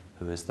Muhammad,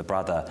 who is the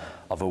brother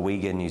of a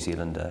Uyghur New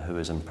Zealander who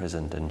is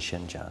imprisoned in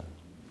Xinjiang.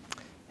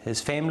 His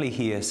family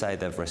here say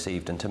they've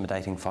received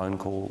intimidating phone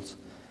calls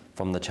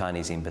from the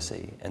Chinese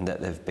embassy and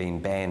that they've been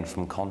banned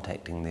from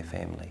contacting their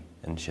family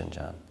in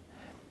Xinjiang.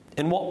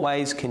 In what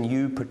ways can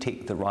you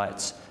protect the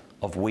rights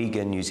of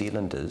Uyghur New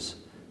Zealanders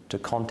to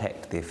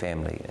contact their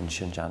family in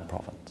Xinjiang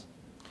province?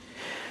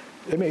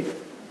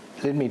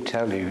 Let me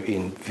tell you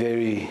in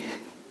very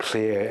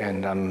clear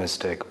and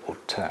unmistakable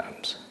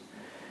terms,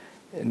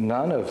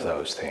 none of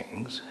those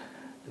things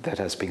that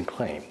has been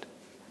claimed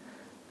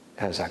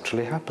has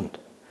actually happened.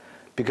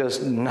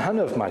 Because none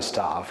of my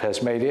staff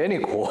has made any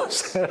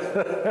calls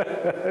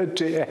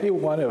to any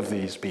one of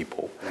these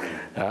people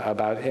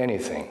about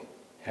anything.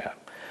 Yeah.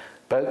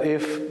 But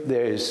if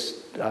there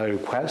is a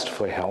request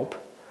for help,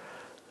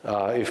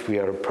 if we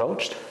are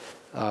approached,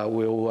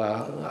 we'll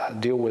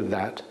deal with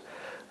that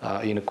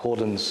in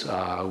accordance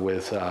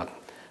with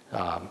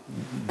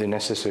the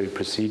necessary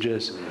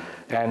procedures,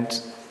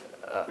 and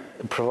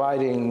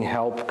providing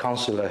help,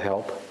 consular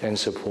help and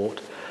support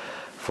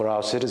for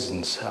our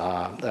citizens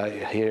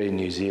here in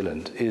New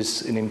Zealand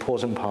is an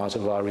important part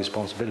of our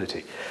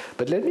responsibility.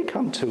 But let me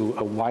come to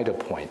a wider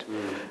point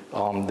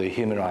on the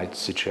human rights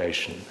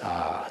situation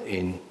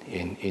in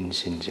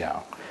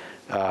Xinjiang.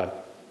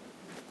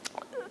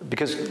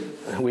 Because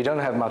we don't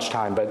have much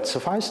time, but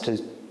suffice to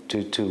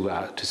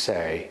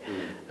say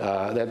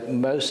that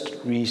most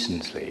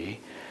recently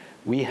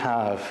we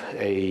have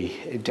a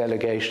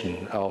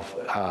delegation of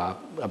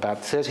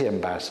about 30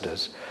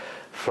 ambassadors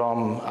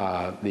from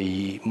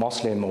the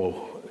Muslim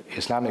or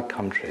Islamic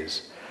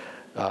countries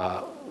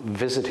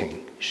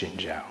visiting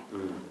Xinjiang.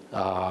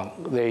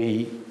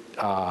 They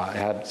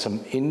had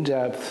some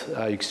in-depth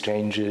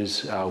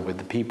exchanges with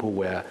the people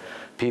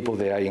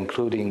there,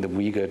 including the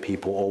Uyghur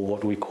people, or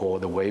what we call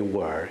the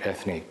Weiwur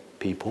ethnic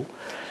people.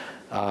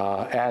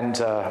 And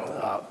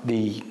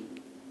the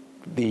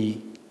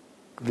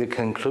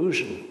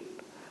conclusion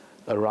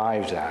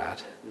arrived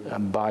at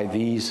by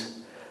these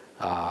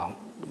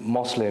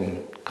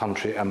Muslim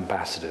country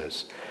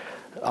ambassadors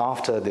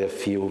after their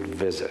field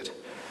visit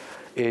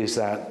is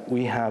that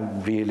we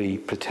have really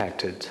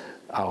protected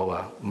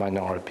our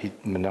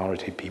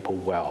minority people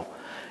well,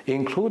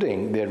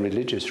 including their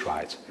religious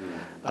rights.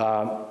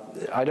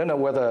 I don't know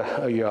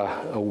whether you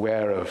are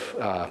aware of,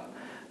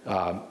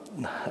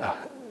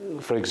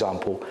 for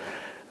example,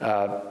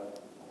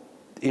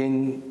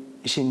 in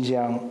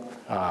Xinjiang,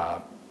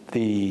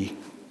 the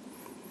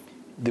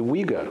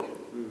Uyghur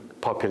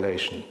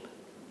population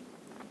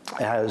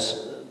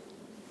has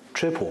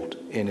tripled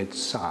in its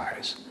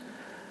size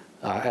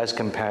as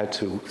compared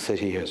to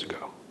 30 years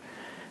ago.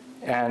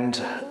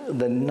 And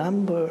the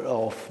number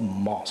of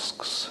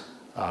mosques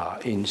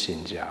in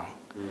Xinjiang,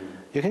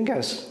 you can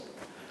guess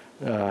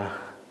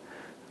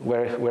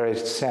where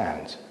it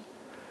stands.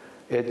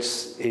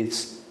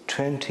 It's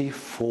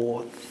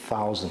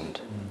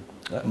 24,000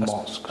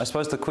 mosques. I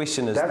suppose the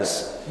question is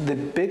that's the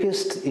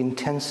biggest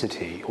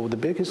intensity or the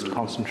biggest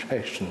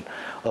concentration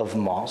of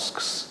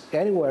mosques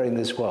anywhere in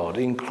this world,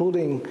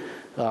 including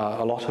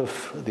a lot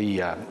of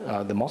the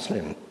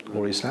Muslim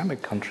or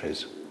Islamic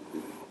countries.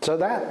 So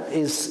that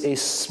is a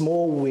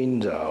small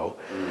window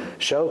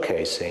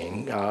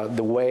showcasing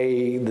the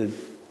way the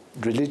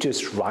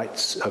religious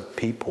rights of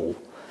people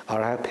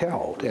are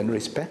upheld and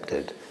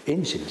respected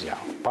in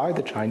Xinjiang by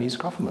the Chinese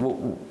government.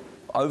 Well,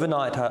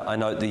 overnight, I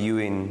note the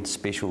UN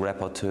Special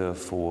Rapporteur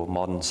for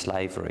Modern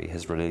Slavery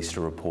has released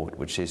a report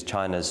which says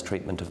China's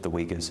treatment of the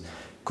Uyghurs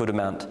could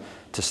amount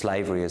to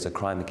slavery as a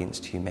crime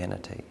against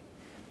humanity.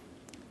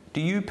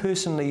 Do you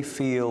personally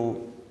feel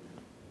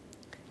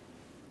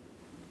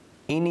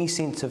any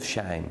sense of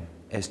shame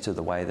as to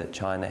the way that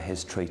China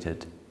has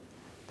treated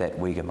that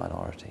Uyghur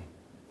minority?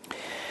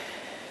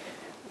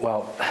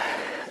 Well,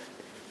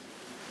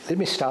 let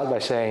me start by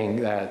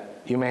saying that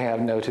you may have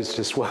noticed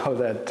as well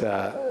that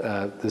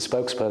the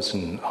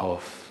spokesperson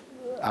of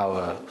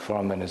our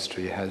foreign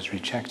ministry has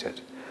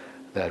rejected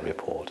that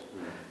report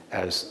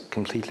as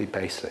completely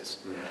baseless.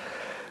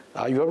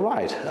 You're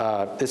right.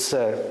 It's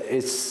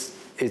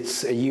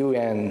a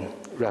UN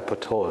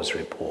rapporteur's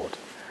report.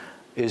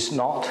 It's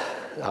not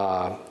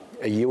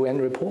a UN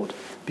report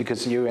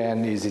because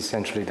UN is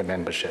essentially the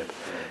membership.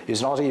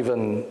 It's not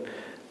even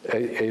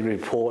a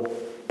report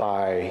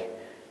by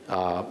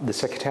the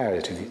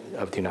Secretariat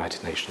of the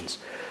United Nations.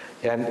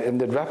 And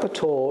the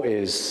rapporteur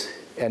is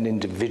an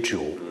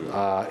individual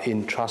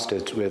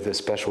entrusted with a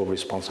special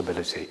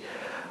responsibility.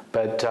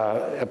 But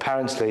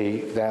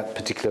apparently that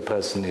particular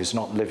person is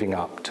not living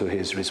up to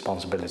his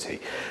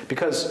responsibility.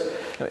 Because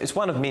it's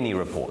one of many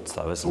reports,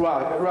 though, isn't it?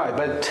 Right.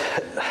 But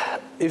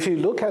if you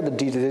look at the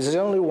detail, there's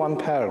only one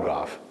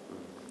paragraph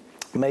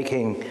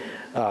making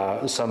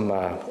some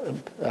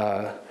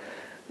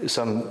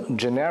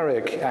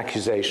generic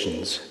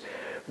accusations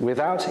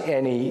without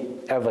any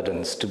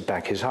evidence to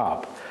back it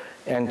up.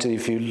 And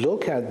if you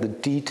look at the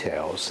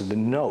details, the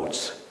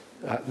notes,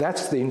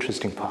 that's the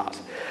interesting part.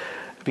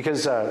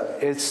 Because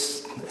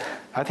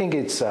I think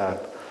it's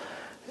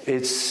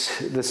it's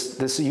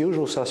this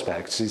usual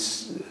suspects.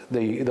 It's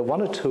the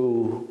one or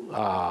two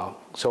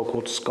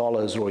so-called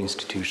scholars or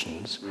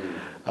institutions.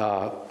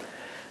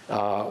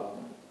 The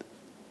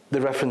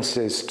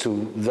references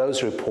to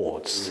those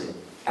reports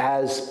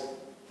as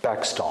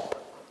backstop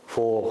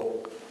for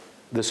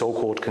the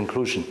so-called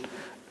conclusion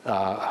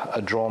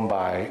drawn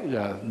by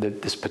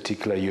this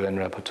particular UN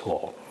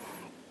rapporteur.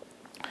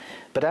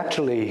 But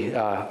actually,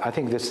 I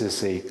think this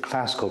is a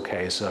classical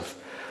case of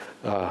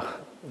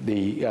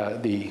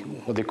the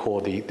what they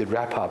call the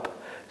wrap-up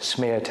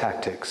smear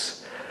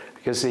tactics,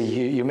 because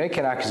you make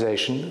an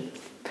accusation.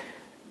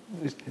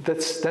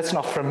 That's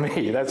not from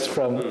me. That's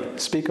from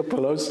Speaker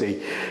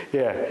Pelosi.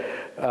 Yeah,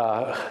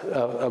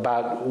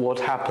 about what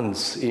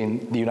happens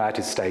in the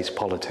United States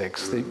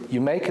politics.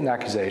 You make an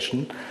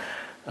accusation.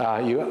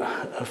 You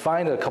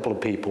find a couple of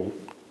people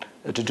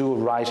to do a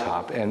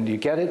write-up, and you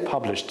get it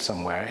published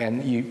somewhere,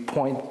 and you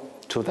point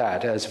to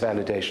that as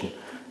validation.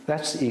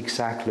 That's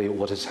exactly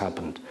what has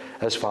happened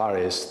as far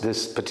as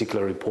this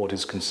particular report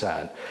is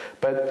concerned.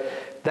 But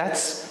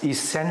that's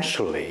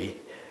essentially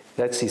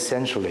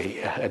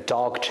a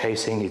dog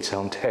chasing its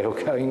own tail,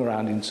 going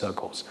around in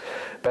circles.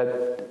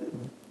 But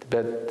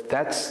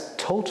that's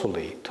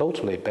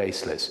totally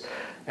baseless.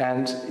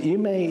 And you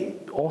may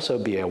also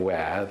be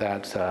aware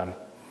that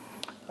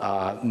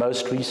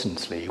most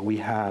recently we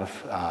have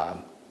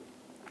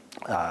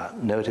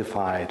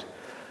notified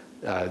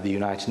the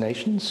United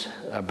Nations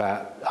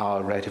about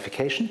our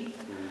ratification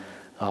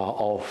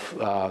of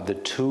the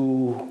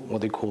two,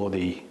 what they call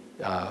the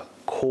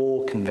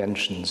core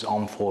conventions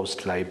on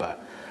forced labor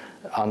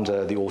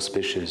under the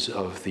auspices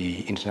of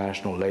the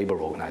International Labour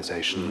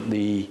Organization,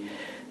 the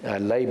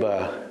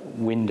labor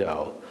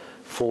window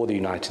for the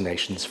United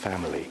Nations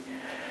family.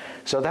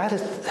 So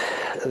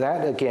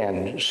that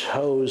again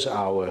shows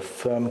our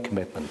firm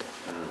commitment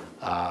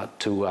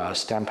to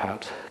stamp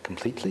out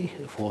completely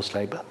forced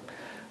labor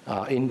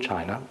in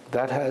China.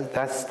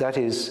 That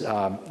is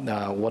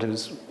what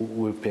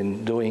we've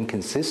been doing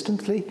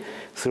consistently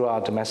through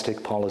our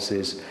domestic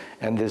policies,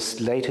 and this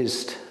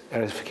latest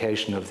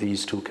ratification of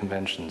these two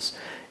conventions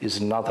is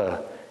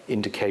another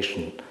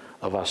indication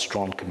of our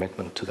strong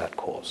commitment to that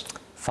cause.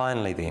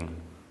 Finally then,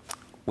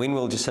 when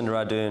will Jacinda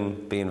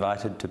Ardern be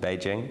invited to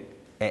Beijing?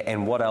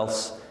 And what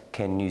else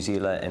can New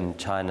Zealand and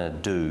China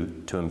do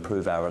to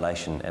improve our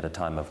relation at a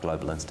time of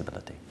global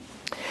instability?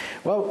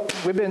 Well,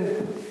 we've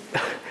been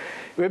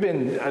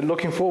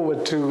looking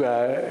forward to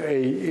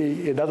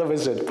another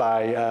visit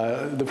by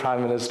the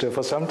Prime Minister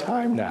for some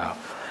time now.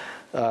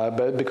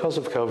 But because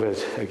of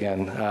COVID,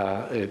 again,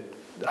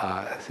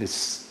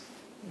 this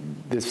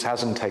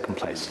hasn't taken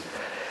place.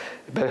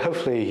 But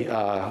hopefully,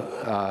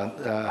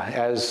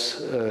 as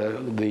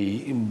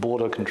the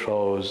border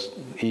controls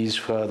ease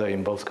further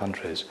in both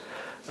countries,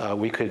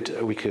 we could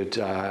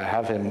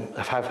have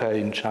her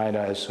in China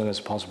as soon as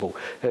possible.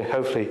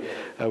 Hopefully,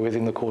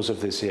 within the course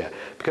of this year,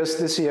 because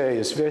this year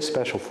is very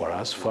special for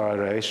us, for our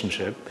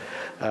relationship.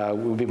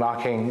 We'll be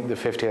marking the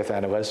 50th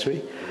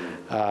anniversary.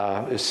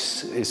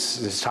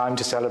 It's time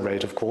to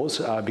celebrate, of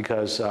course,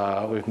 because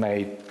we've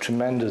made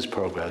tremendous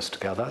progress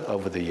together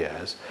over the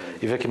years.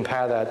 If you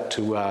compare that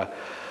to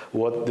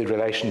what the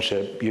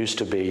relationship used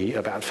to be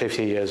about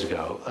 50 years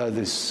ago,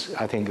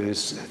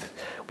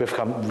 we've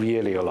come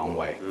really a long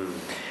way.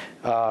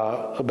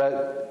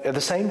 But at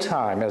the same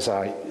time, as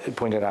I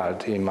pointed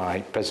out in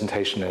my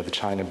presentation at the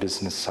China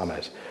Business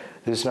Summit,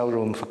 there's no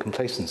room for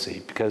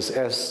complacency, because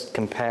as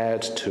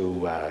compared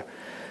to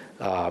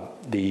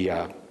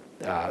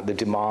the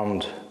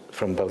demand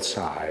from both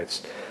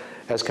sides,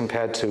 as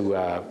compared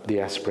to the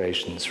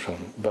aspirations from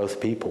both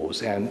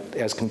peoples, and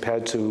as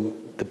compared to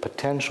the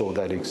potential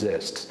that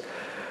exists,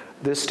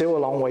 there's still a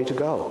long way to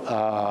go.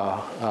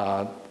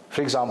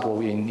 For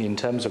example, in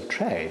terms of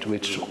trade,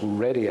 which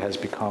already has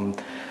become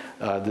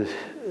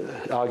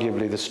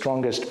arguably the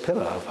strongest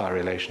pillar of our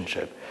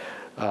relationship,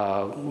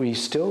 we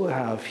still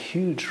have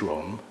huge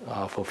room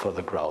for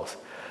further growth.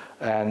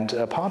 And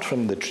apart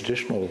from the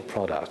traditional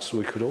products,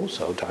 we could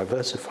also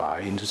diversify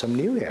into some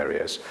new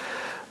areas,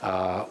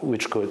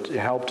 which could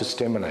help to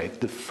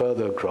stimulate the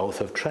further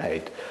growth of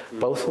trade,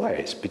 both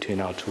ways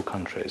between our two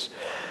countries.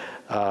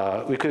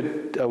 We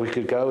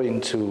could go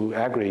into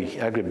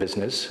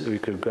agribusiness. We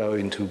could go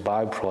into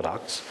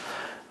byproducts.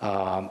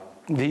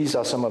 These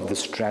are some of the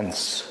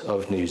strengths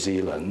of New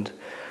Zealand,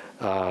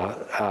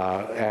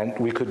 and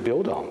we could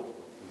build on,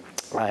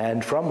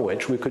 and from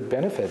which we could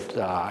benefit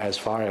as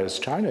far as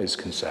China is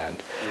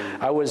concerned.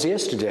 I was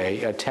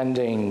yesterday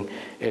attending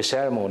a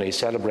ceremony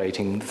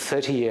celebrating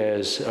 30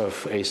 years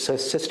of a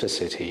sister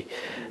city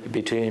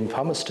between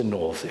Palmerston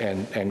North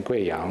and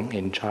Guiyang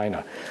in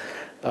China.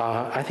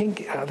 I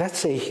think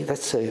that's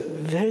a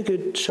very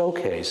good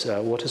showcase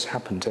what has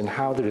happened and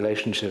how the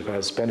relationship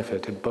has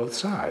benefited both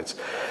sides.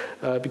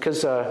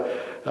 Because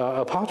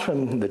apart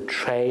from the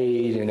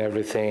trade and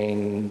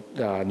everything,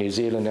 New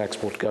Zealand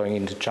export going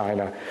into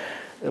China,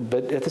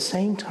 but at the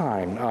same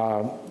time,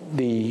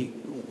 the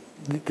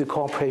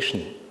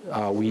cooperation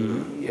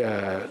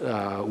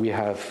we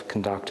have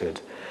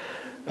conducted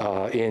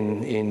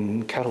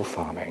in cattle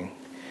farming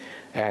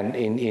and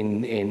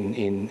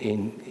in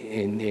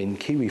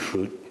kiwi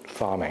fruit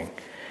farming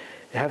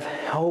have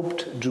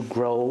helped to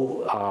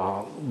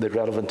grow the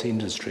relevant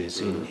industries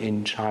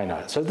in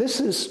China. So this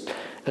is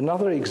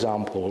another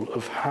example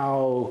of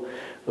how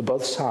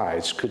both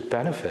sides could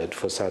benefit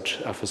for such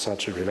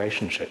a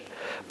relationship.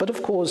 But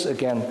of course,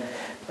 again,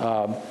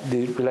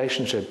 the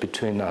relationship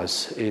between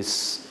us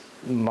is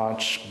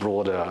much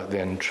broader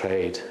than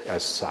trade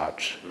as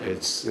such.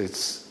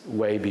 It's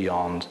way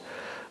beyond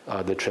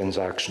the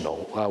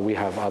transactional. We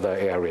have other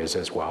areas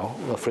as well.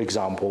 For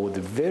example,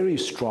 the very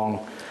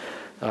strong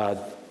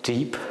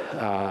deep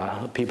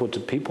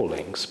people-to-people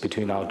links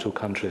between our two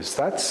countries.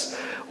 That's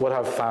what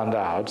I've found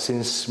out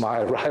since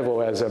my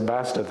arrival as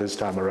ambassador this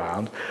time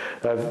around.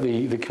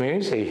 The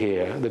community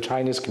here, the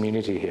Chinese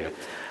community here,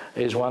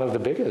 is one of the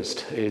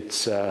biggest.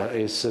 It's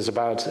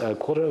about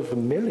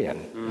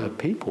 250,000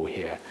 people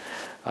here.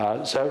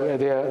 So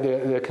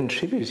they're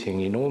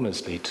contributing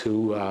enormously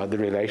to the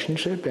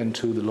relationship and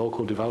to the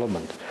local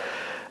development.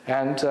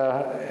 And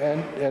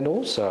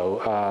also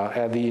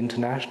at the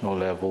international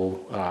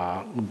level,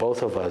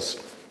 both of us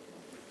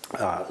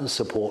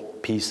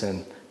support peace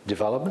and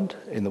development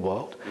in the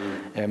world,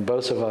 and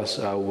both of us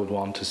would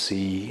want to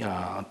see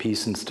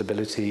peace and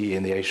stability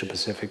in the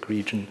Asia-Pacific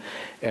region,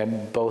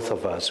 and both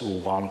of us will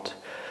want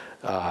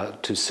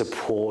to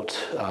support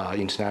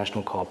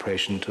international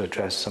cooperation to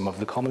address some of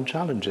the common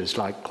challenges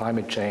like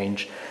climate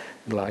change,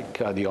 like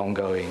the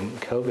ongoing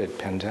COVID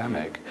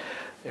pandemic.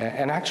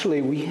 And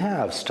actually, we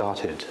have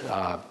started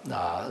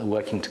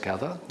working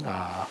together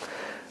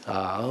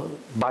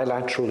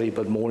bilaterally,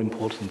 but more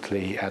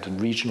importantly, at a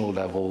regional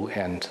level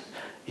and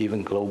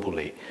even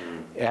globally.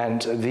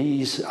 And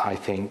these, I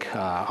think,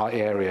 are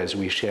areas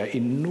we share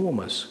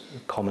enormous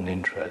common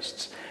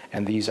interests.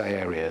 And these are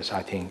areas,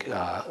 I think,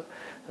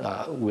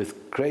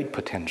 with great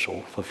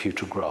potential for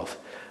future growth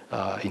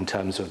in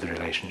terms of the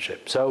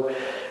relationship. So,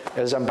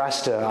 as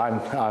ambassador,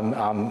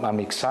 I'm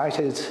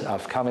excited.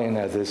 I've come in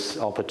at this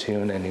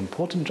opportune and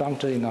important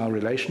juncture in our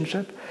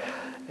relationship,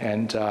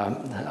 and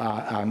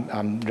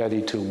I'm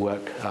ready to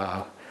work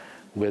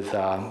with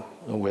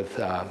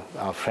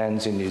our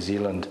friends in New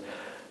Zealand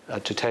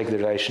to take the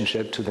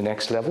relationship to the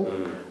next level,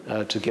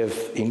 to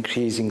give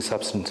increasing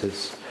substance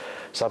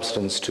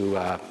to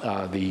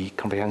the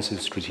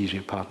comprehensive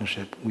strategic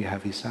partnership we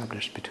have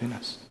established between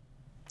us.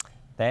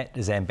 That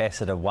is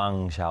Ambassador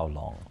Wang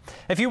Xiaolong.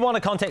 If you want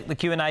to contact the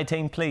Q&A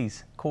team,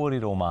 please,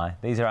 kōrero mai.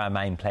 These are our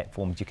main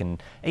platforms. You can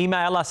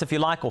email us if you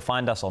like, or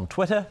find us on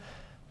Twitter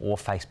or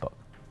Facebook.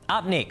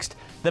 Up next,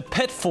 the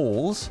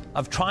pitfalls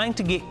of trying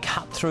to get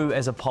cut through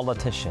as a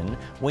politician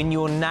when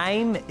your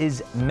name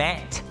is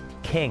Matt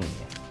King.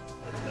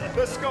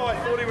 This guy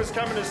thought he was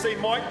coming to see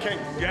Mike King.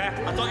 Yeah,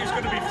 I thought he was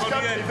going to be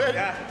funny.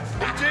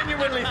 He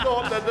genuinely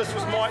thought that this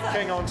was Mike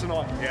King on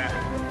tonight. Yeah.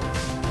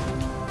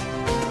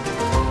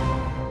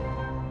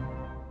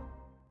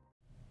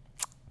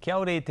 Kia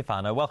ora te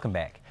whānau, welcome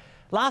back.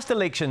 Last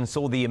election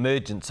saw the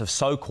emergence of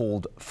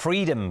so-called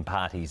freedom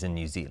parties in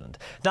New Zealand.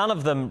 None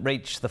of them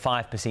reached the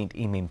 5%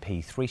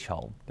 MMP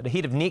threshold. But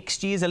ahead of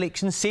next year's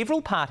election,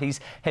 several parties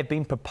have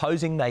been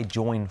proposing they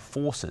join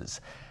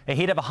forces.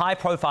 Ahead of a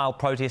high-profile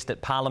protest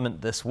at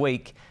Parliament this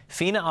week,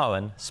 Fiona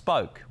Owen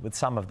spoke with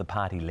some of the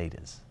party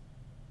leaders.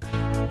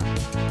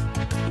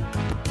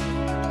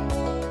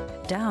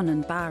 Down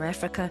in Bar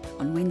Africa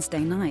on Wednesday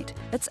night,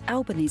 it's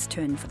Albany's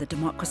turn for the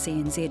Democracy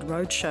NZ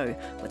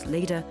Roadshow with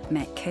leader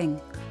Matt King.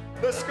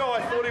 This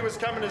guy thought he was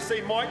coming to see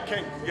Mike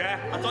King.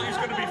 Yeah, I thought he was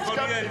going to be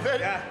funny.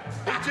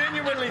 He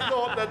genuinely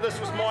thought that this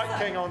was Mike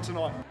King on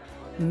tonight.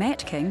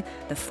 Matt King,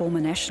 the former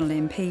National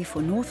MP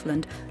for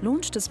Northland,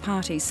 launched his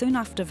party soon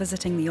after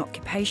visiting the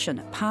occupation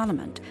at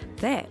Parliament.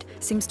 That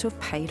seems to have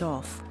paid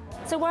off.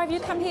 So why have you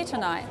come here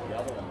tonight?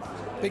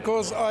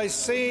 Because I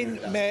seen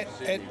Matt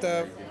at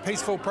the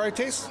peaceful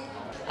protest.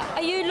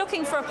 Are you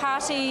looking for a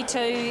party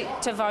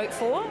to vote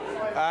for?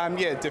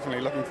 Yeah,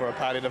 definitely looking for a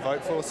party to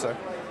vote for, so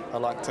I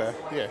like to,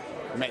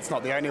 Matt's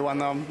not the only one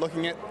that I'm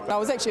looking at. I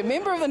was actually a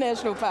member of the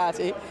National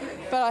Party,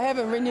 but I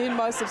haven't renewed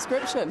my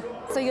subscription.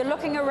 So you're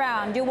looking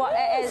around,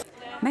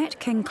 Matt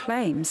King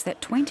claims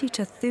that 20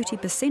 to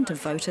 30% of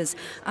voters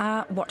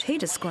are what he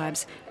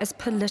describes as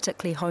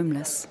politically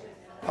homeless.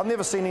 I've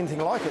never seen anything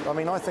like it. I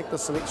mean, I think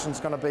this election's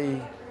going to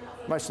be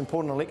the most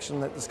important election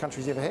that this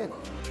country's ever had.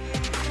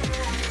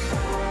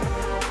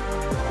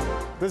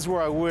 This is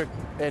where I work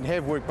and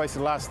have worked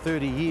basically the last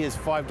 30 years,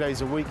 5 days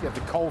a week at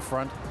the coal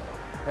front,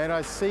 and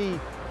I see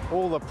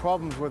all the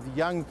problems with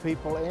young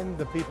people and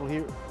the people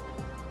here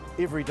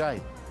every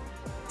day.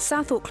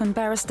 South Auckland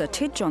barrister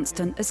Ted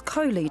Johnston is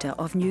co-leader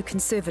of New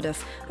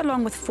Conservative,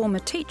 along with former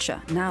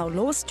teacher, now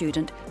law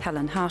student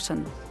Helen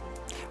Harton.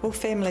 Well,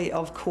 family,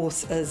 of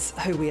course, is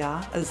who we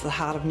are, is the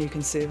heart of New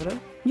Conservative.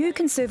 New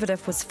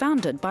Conservative was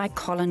founded by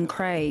Colin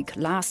Craig.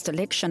 Last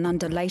election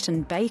under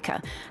Leighton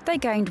Baker, they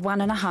gained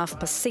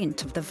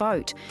 1.5% of the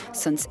vote.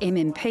 Since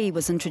MMP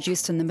was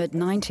introduced in the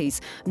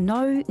mid-90s,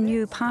 no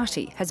new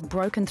party has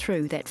broken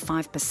through that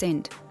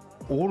 5%.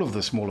 all of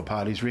the smaller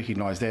parties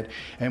recognise that,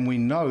 and we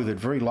know that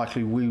very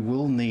likely we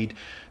will need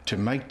to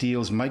make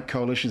deals, make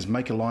coalitions,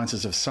 make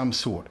alliances of some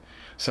sort.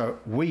 So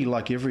we,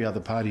 like every other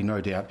party,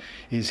 no doubt,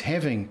 is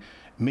having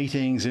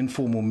meetings,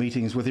 informal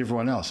meetings with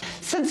everyone else.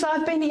 Since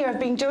I've been here, I've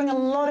been doing a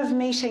lot of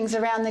meetings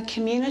around the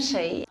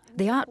community.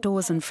 The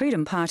Outdoors and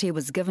Freedom Party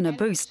was given a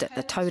boost at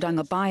the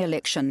Tauranga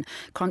by-election.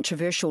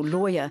 Controversial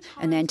lawyer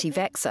and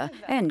anti-vaxxer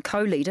and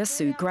co-leader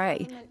Sue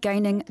Gray,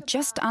 gaining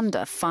just under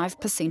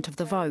 5% of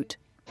the vote.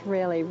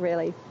 Really,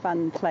 really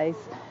fun place.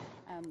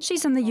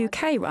 She's in the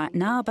UK right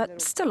now,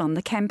 but still on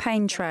the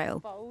campaign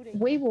trail.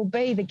 We will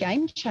be the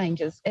game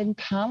changers in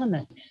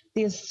Parliament.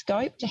 There's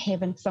scope to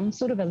have some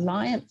sort of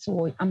alliance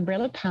or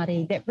umbrella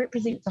party that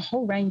represents a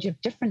whole range of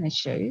different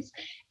issues,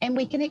 and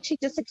we can actually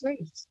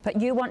disagree.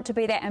 But you want to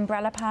be that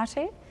umbrella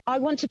party? I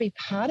want to be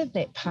part of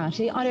that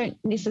party. I don't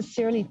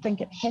necessarily think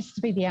it has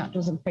to be the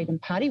Outdoors and Freedom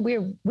Party.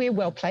 We're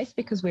well placed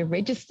because we're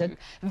registered.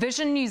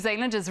 Vision New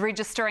Zealand is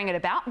registering at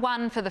about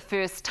 1 for the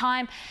first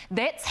time.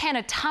 That's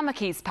Hannah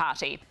Tamaki's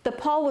party. The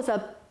poll was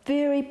a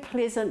very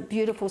pleasant,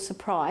 beautiful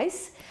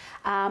surprise.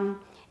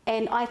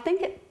 And I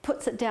think it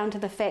puts it down to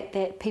the fact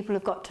that people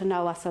have got to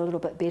know us a little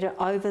bit better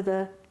over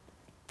the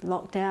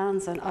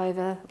lockdowns and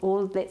over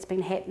all that's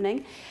been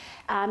happening,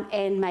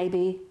 and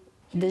maybe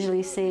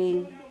visually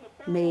seeing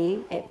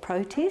me at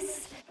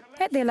protests.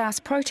 At their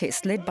last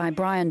protest, led by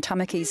Brian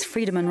Tamaki's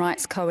Freedom and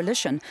Rights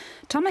Coalition,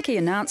 Tamaki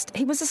announced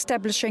he was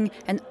establishing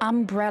an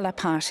umbrella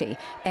party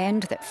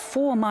and that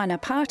 4 minor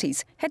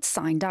parties had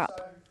signed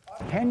up.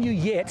 Can you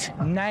yet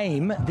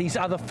name these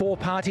other 4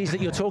 parties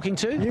that you're talking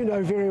to? You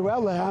know very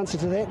well the answer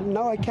to that.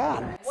 No, I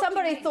can't.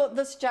 Somebody thought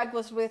this jug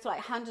was worth like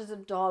hundreds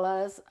of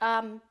dollars.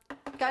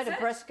 Go to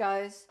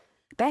Briscoe's.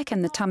 Back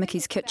in the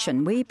Tamaki's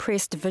kitchen, we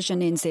pressed Vision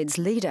NZ's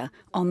leader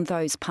on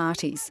those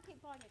parties.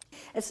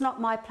 It's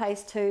not my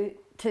place to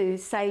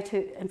say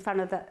in front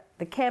of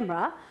the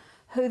camera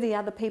who the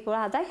other people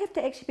are. They have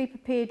to actually be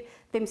prepared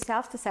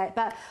themselves to say it.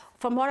 But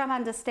from what I'm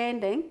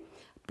understanding,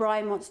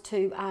 Brian wants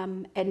to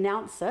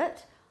announce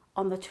it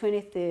on the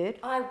 23rd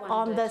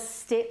on the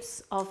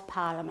steps of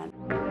Parliament.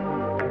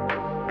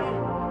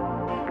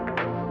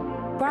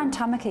 Brian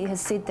Tamaki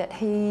has said that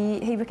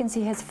he reckons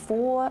he has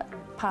 4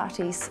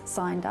 parties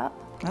signed up.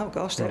 Oh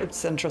gosh,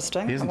 that's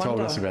interesting. He hasn't told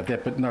us about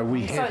that, but no,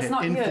 we have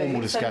had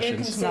informal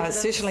discussions. No, it's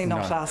certainly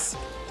not us.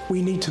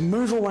 We need to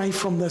move away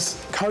from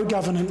this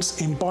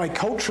co-governance and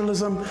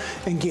biculturalism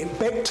and get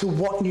back to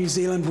what New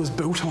Zealand was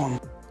built on.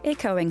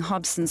 Echoing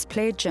Hobson's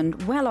pledge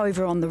and well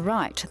over on the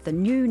right, the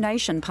New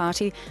Nation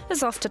Party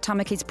is off to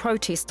Tamaki's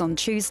protest on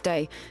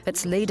Tuesday.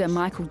 Its leader,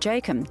 Michael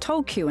Jacob,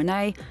 told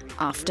Q&A,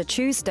 after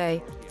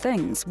Tuesday,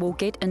 things will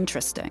get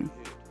interesting.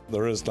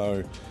 There is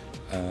no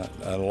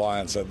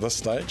alliance at this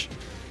stage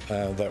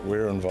that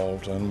we're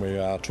involved in. We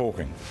are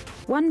talking.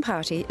 One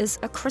party is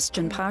a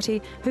Christian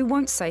party who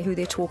won't say who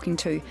they're talking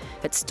to.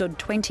 It stood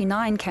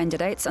 29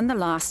 candidates in the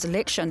last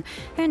election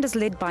and is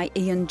led by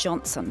Ian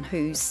Johnson,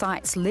 who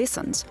cites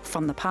lessons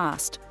from the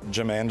past.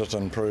 Jim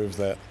Anderton proved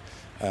that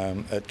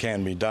it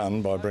can be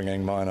done by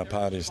bringing minor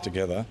parties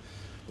together.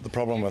 The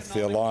problem with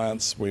the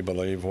alliance, we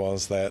believe,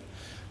 was that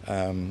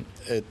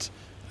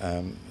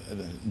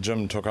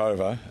Jim took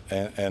over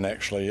and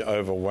actually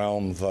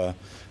overwhelmed the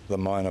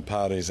minor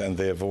parties and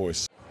their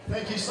voice.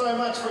 Thank you so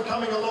much for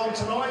coming along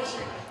tonight.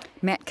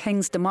 Matt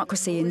King's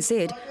Democracy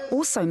NZ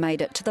also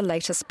made it to the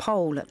latest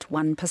poll at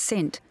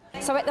 1%.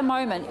 So at the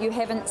moment, you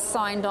haven't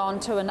signed on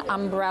to an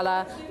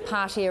umbrella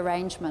party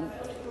arrangement?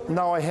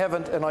 No, I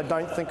haven't, and I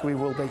don't think we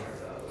will be.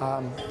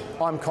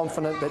 I'm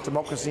confident that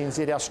Democracy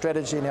NZ, our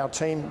strategy and our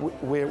team,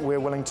 we're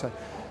willing to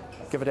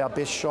give it our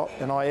best shot,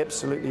 and I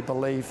absolutely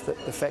believe that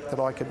the fact that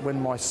I could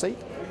win my seat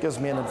gives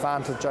me an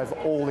advantage over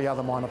all the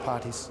other minor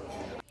parties.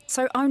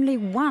 So only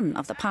one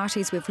of the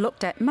parties we've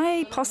looked at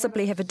may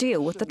possibly have a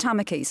deal with the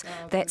Tamakis.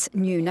 That's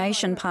New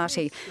Nation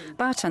Party.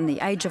 But in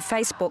the age of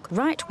Facebook,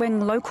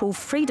 right-wing local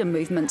freedom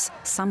movements,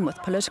 some with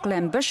political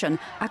ambition,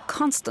 are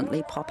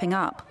constantly popping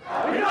up.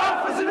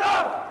 Enough is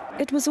enough!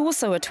 It was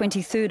also a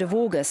 23rd of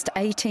August,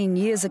 18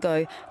 years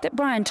ago, that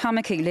Brian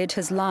Tamaki led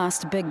his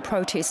last big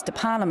protest to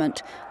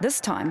Parliament. This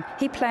time,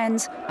 he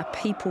plans a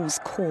people's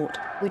court.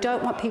 We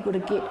don't want people to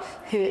get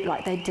hurt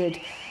like they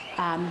did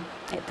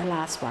at the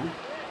last one.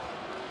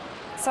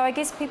 So I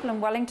guess people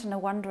in Wellington are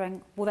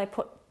wondering, will they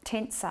put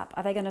tents up?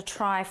 Are they going to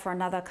try for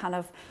another kind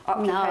of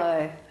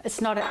No,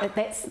 it's not.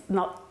 That's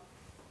not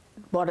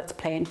what it's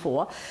planned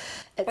for.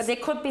 But there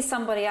could be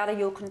somebody out of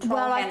your control.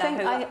 Well,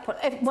 Hannah,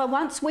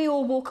 once we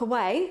all walk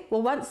away,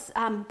 once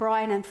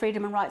Brian and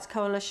Freedom and Rights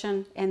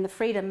Coalition and the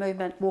Freedom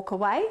Movement walk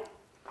away,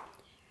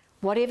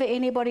 whatever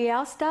anybody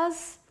else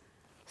does,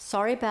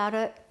 sorry about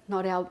it.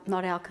 Not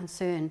our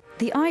concern.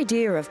 The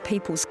idea of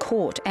People's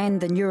Court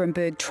and the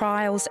Nuremberg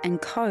trials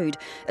and code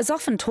is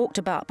often talked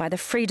about by the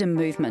Freedom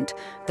Movement.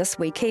 This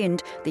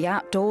weekend, the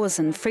Outdoors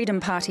and Freedom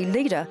Party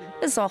leader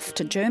is off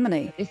to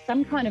Germany. There's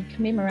some kind of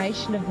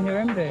commemoration of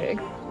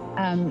Nuremberg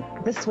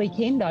this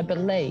weekend, I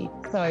believe,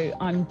 so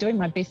I'm doing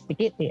my best to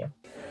get there.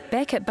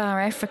 Back at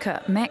Bar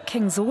Africa, Matt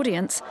King's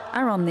audience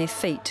are on their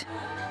feet.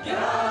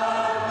 Yeah.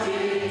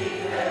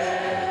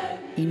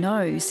 He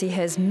knows he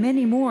has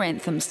many more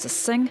anthems to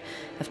sing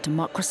if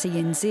Democracy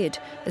NZ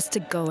is to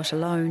go it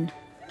alone.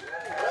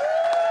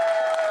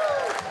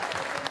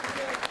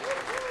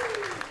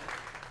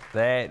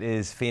 That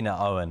is Fenna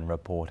Owen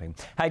reporting.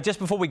 Hey, just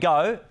before we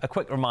go, a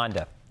quick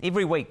reminder.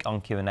 Every week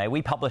on Q&A,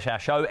 we publish our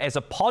show as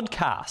a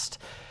podcast.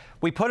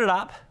 We put it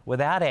up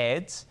without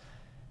ads,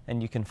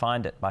 and you can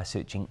find it by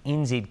searching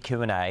NZ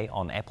Q&A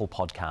on Apple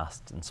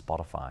Podcasts and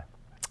Spotify.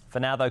 For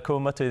now, though,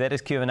 Kuamatu, that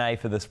is Q&A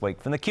for this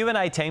week. From the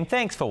Q&A team,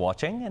 thanks for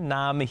watching, and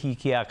ngā mihi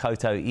kia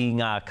koutou I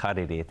ngā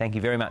karere. Thank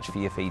you very much for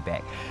your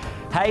feedback.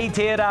 Hey,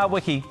 te rā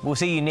wiki. We'll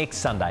see you next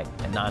Sunday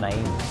at 9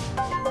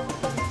 a.m.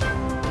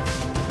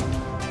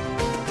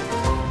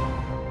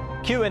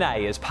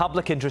 Q&A is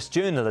public interest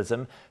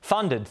journalism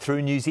funded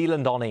through New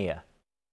Zealand On Air.